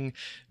Googling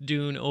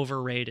Dune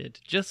overrated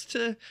just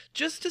to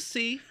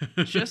see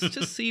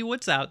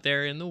what's out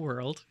there in the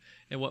world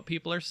and what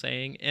people are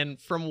saying. And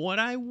from what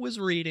I was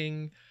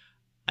reading,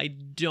 I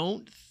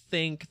don't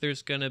think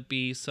there's gonna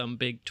be some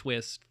big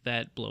twist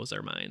that blows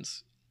our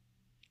minds.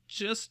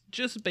 Just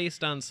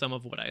based on some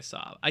of what I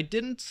saw. I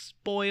didn't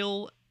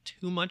spoil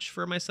too much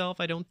for myself,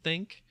 I don't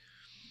think.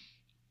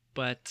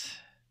 But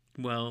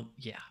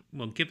yeah.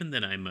 Well, given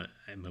that I'm a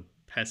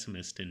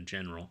pessimist in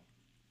general,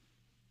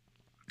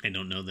 I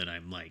don't know that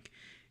I'm like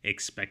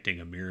expecting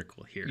a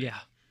miracle here. Yeah.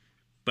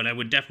 But I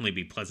would definitely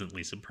be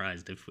pleasantly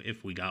surprised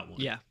if we got one.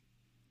 Yeah.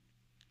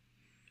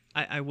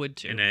 I would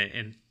too.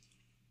 And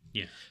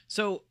yeah.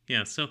 So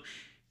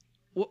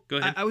well, go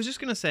ahead. I was just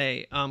gonna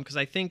say, because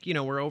I think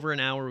we're over an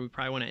hour. We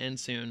probably want to end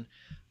soon.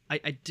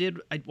 I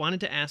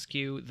wanted to ask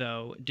you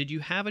though. Did you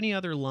have any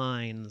other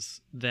lines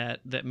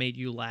that made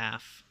you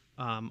laugh,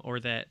 or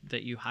that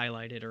you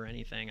highlighted or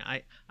anything?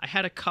 I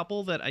had a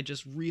couple that I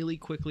just really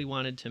quickly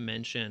wanted to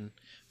mention,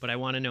 but I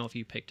want to know if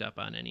you picked up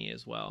on any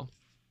as well.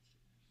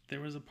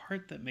 There was a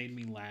part that made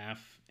me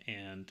laugh,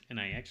 and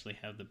I actually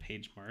have the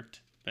page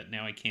marked, but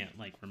now I can't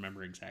like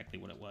remember exactly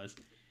what it was.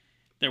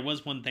 There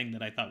was one thing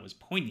that I thought was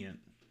poignant,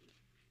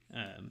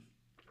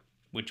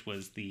 which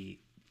was the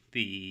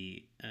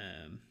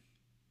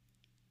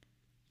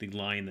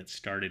line that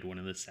started one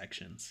of the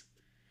sections,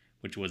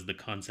 which was the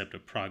concept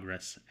of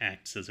progress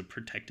acts as a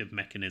protective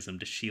mechanism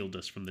to shield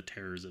us from the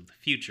terrors of the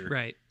future.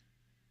 Right.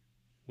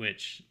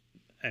 Which,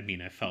 I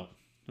mean, I felt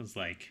was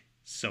like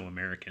so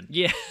American.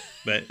 Yeah.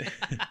 But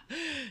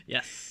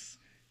yes.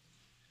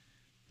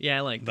 Yeah,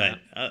 I like that.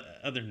 But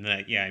other than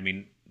that, yeah, I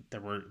mean,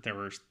 there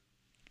were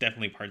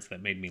definitely parts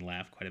that made me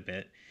laugh quite a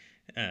bit.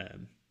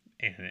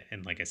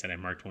 And like I said, I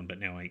marked one, but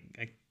now I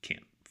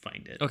can't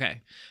find it.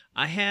 Okay.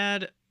 I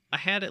had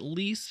at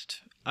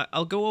least,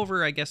 I'll go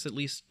over, I guess, at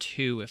least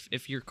two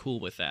if you're cool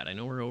with that. I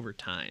know we're over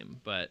time,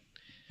 but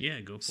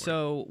yeah, go for it.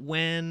 So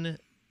when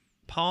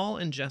Paul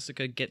and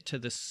Jessica get to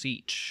the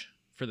Sietch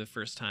for the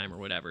first time or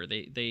whatever,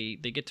 they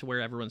get to where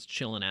everyone's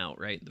chilling out,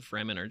 right? The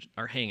Fremen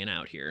are hanging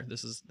out here.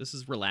 This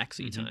is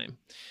relaxy time.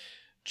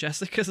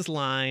 Jessica's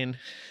line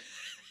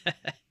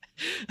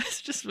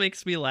this just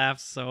makes me laugh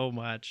so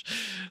much.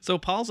 So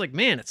Paul's like,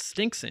 man, it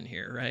stinks in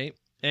here, right?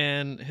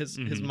 And his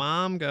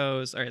mom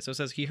goes, all right, so it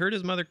says, he heard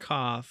his mother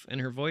cough, and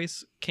her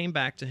voice came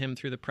back to him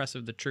through the press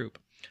of the troop.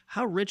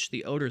 How rich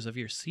the odors of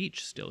your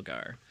Sietch,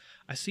 Stilgar.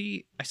 I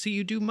see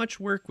you do much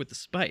work with the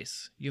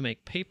spice. You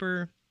make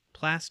paper,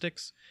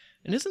 plastics,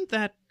 and isn't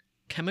that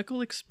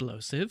chemical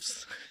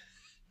explosives?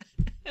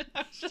 And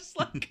I was just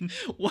like,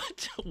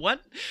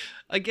 what?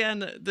 Again,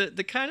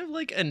 the kind of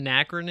like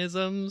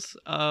anachronisms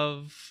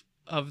of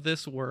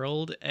this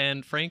world,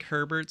 and Frank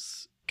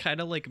Herbert's kind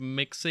of like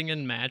mixing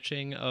and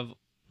matching of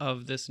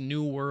this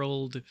new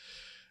world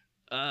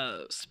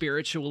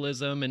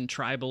spiritualism and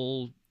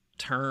tribal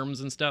terms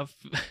and stuff,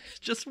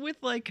 just with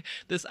like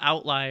this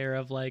outlier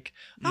of like,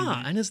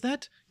 and is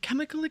that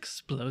chemical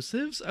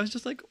explosives? I was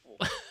just like,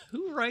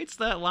 who writes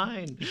that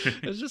line?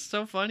 It was just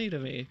so funny to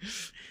me.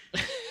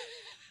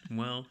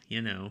 Well,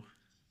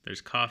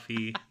 there's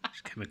coffee,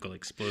 there's chemical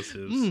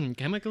explosives.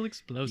 Chemical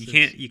explosives.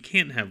 You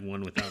can't have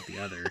one without the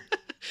other.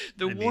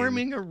 The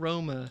warming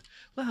aroma.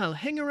 Well,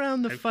 hang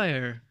around the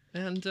fire.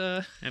 And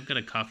I've got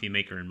a coffee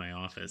maker in my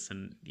office,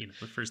 and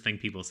the first thing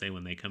people say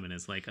when they come in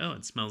is like, "Oh,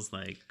 it smells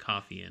like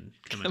coffee and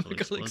chemical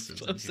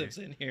explosives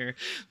in here."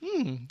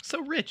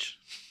 So rich.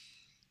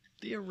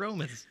 The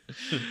aromas.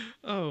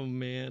 Oh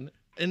man.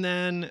 And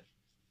then,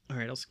 all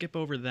right, I'll skip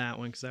over that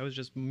one because that was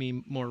just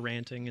me more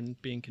ranting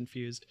and being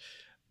confused.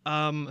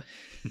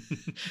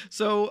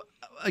 So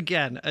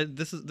again,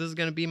 this is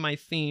going to be my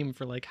theme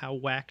for like how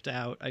whacked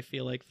out I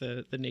feel like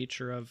the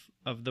nature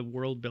of the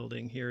world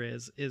building here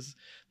is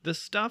the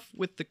stuff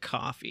with the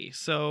coffee.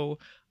 So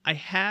I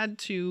had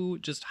to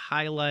just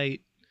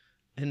highlight,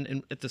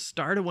 and at the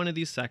start of one of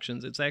these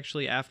sections, it's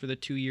actually after the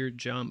 2-year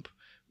jump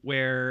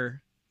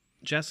where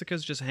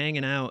Jessica's just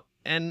hanging out,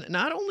 and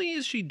not only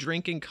is she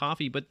drinking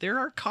coffee, but there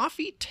are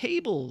coffee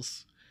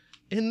tables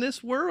in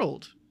this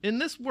world.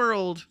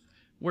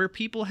 Where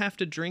people have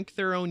to drink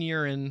their own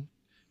urine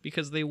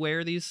because they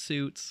wear these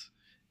suits,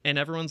 and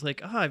everyone's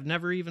like, oh, I've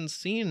never even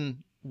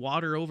seen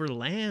water over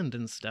land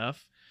and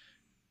stuff.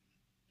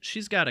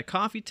 She's got a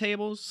coffee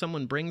table.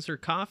 Someone brings her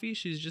coffee.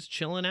 She's just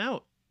chilling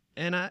out.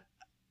 And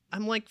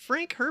I'm like,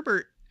 Frank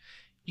Herbert,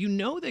 you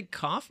know that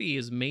coffee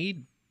is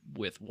made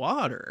with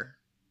water,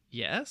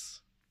 yes?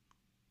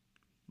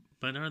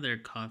 But are there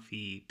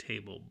coffee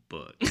table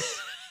books?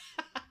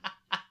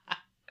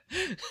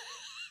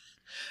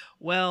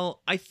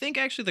 Well, I think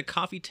actually the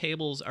coffee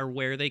tables are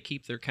where they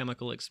keep their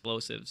chemical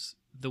explosives,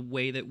 the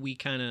way that we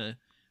kind of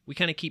we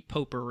kind of keep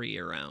potpourri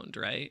around,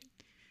 right?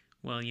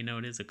 Well,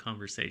 it is a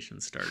conversation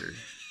starter.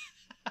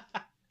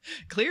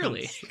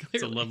 Clearly.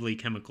 It's a lovely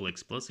chemical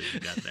explosive you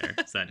got there.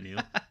 Is that new?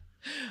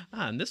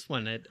 And this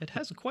one, it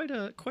has quite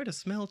a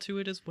smell to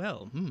it as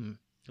well.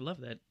 I love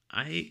that.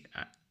 I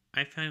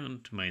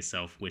found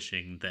myself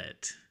wishing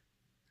that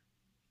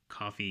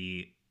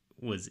coffee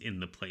was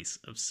in the place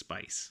of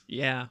spice.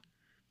 Yeah.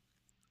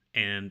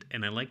 And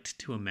I liked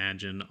to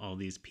imagine all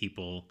these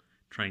people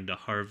trying to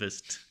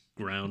harvest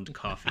ground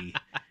coffee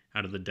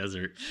out of the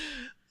desert.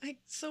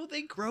 So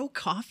they grow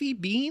coffee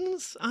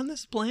beans on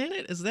this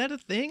planet? Is that a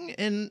thing?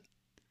 And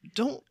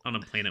on a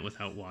planet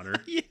without water?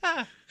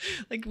 Yeah.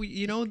 Like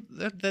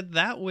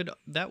that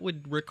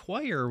would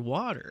require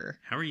water.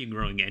 How are you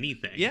growing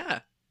anything? Yeah.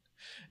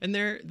 And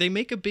they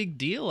make a big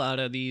deal out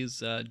of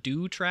these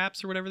dew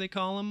traps or whatever they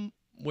call them,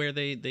 where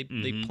they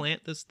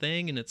plant this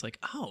thing and it's like,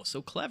 oh,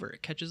 so clever,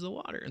 it catches the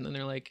water. And then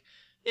they're like,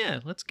 yeah,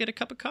 let's get a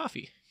cup of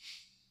coffee.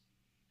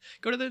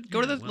 Let's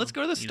go to the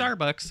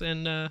Starbucks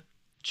and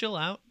chill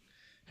out,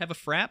 have a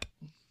frap.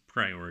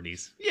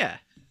 Priorities. Yeah.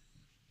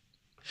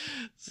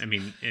 I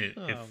mean,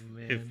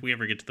 if we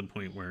ever get to the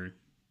point where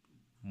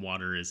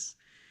water is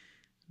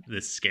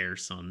this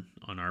scarce on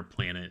our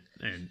planet,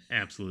 and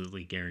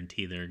absolutely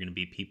guarantee there are going to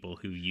be people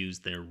who use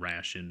their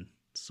ration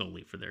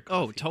solely for their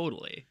coffee. Oh,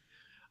 totally.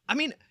 I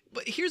mean,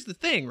 but here's the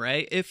thing,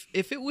 right? If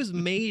it was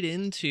made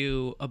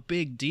into a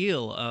big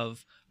deal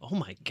of, oh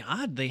my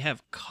God, they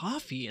have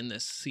coffee in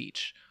this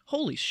sietch.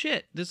 Holy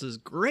shit, this is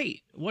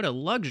great. What a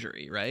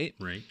luxury, right?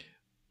 Right.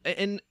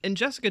 And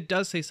Jessica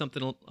does say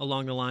something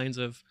along the lines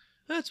of,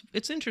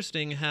 it's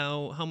interesting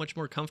how much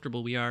more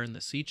comfortable we are in the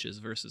sietches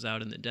versus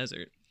out in the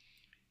desert.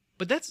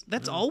 But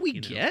that's all we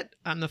get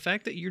on the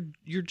fact that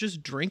you're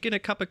just drinking a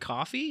cup of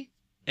coffee,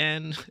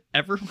 and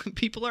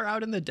people are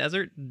out in the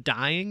desert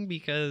dying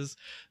because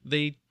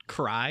they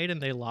cried and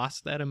they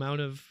lost that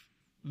amount of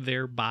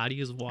their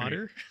body as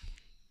water.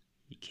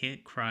 You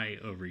can't cry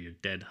over your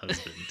dead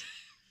husband,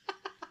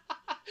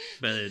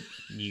 but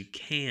you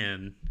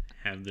can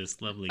have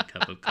this lovely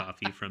cup of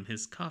coffee from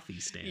his coffee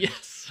stand.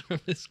 Yes,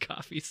 from his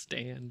coffee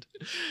stand.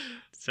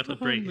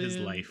 Celebrate his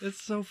life.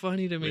 It's so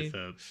funny to me.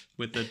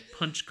 With a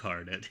punch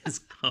card at his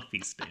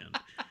coffee stand.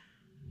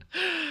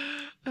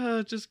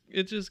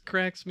 It just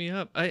cracks me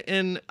up. I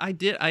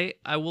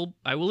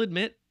will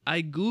admit,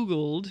 I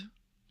Googled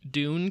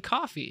Dune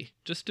coffee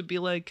just to be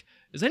like,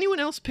 is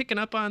anyone else picking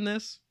up on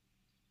this?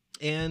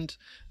 And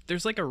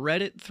there's like a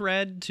Reddit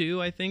thread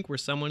too, I think, where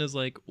someone is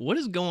like, what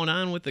is going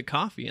on with the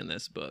coffee in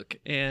this book?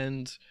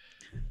 And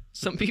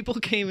some people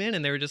came in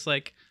and they were just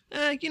like,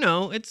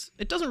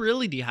 it doesn't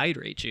really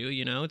dehydrate you,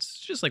 it's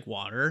just like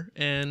water.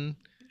 And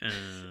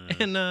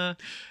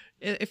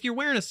if you're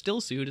wearing a still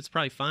suit, it's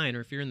probably fine.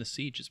 Or if you're in the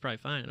sietch, it's probably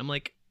fine. And I'm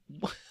like,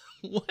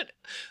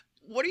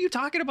 what are you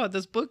talking about?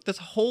 This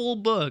whole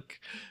book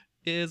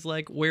is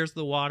like, where's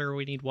the water?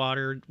 We need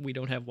water. We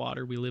don't have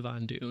water. We live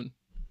on Dune.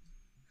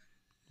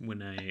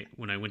 When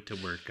I went to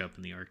work up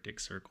in the Arctic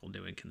Circle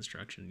doing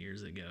construction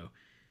years ago,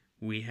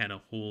 we had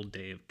a whole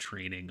day of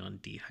training on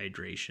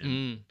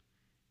dehydration.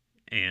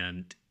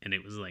 And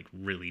it was like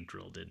really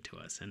drilled into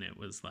us. And it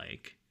was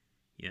like,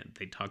 yeah,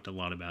 they talked a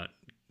lot about,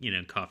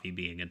 coffee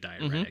being a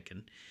diuretic.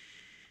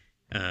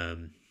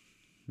 And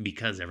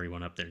because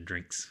everyone up there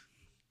drinks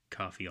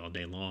coffee all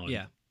day long.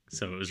 Yeah.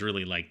 So it was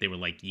really like, they were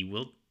like, you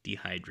will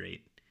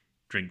dehydrate,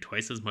 drink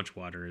twice as much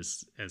water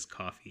as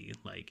coffee.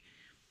 Like,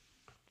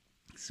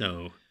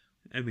 so,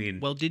 I mean...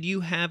 Well, did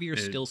you have your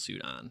still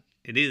suit on?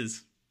 It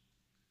is.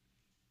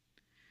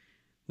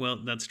 Well,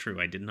 that's true.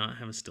 I did not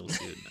have a still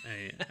suit.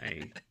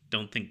 I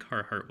don't think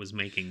Carhartt was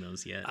making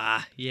those yet.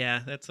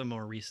 Yeah, that's a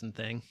more recent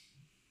thing.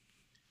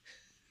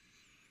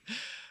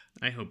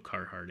 I hope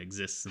Carhartt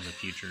exists in the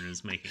future and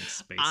is making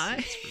space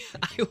suits for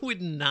people. I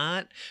would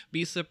not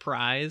be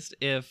surprised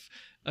if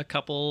a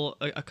couple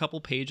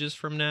pages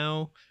from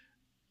now,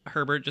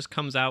 Herbert just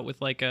comes out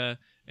with like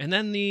and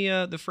then the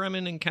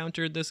Fremen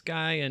encountered this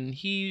guy, and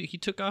he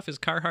took off his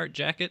Carhartt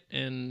jacket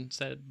and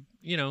said,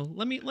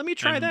 let me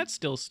try that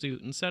still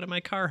suit instead of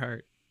my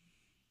Carhartt.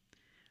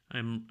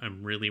 I'm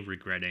really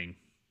regretting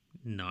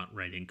not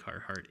writing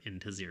Carhartt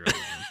into Zero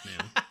Land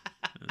now.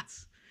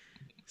 That's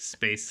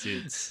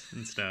spacesuits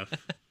and stuff.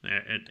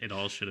 It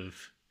all should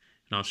have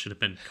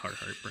been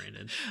Carhartt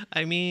branded.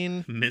 I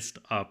mean, missed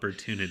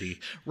opportunity.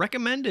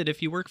 Recommended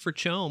if you work for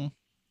CHOAM.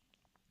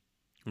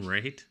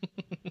 Right?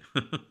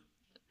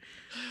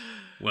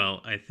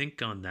 Well, I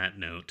think on that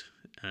note,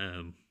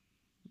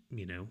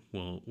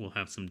 we'll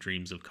have some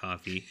dreams of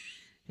coffee,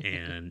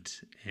 and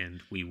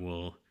we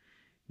will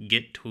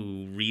get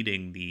to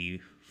reading the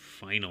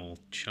final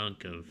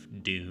chunk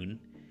of Dune,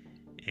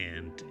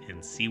 and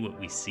see what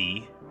we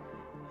see,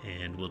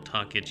 and we'll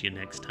talk at you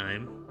next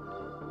time.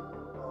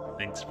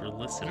 Thanks for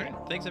listening. All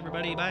right. Thanks,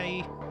 everybody.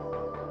 Bye.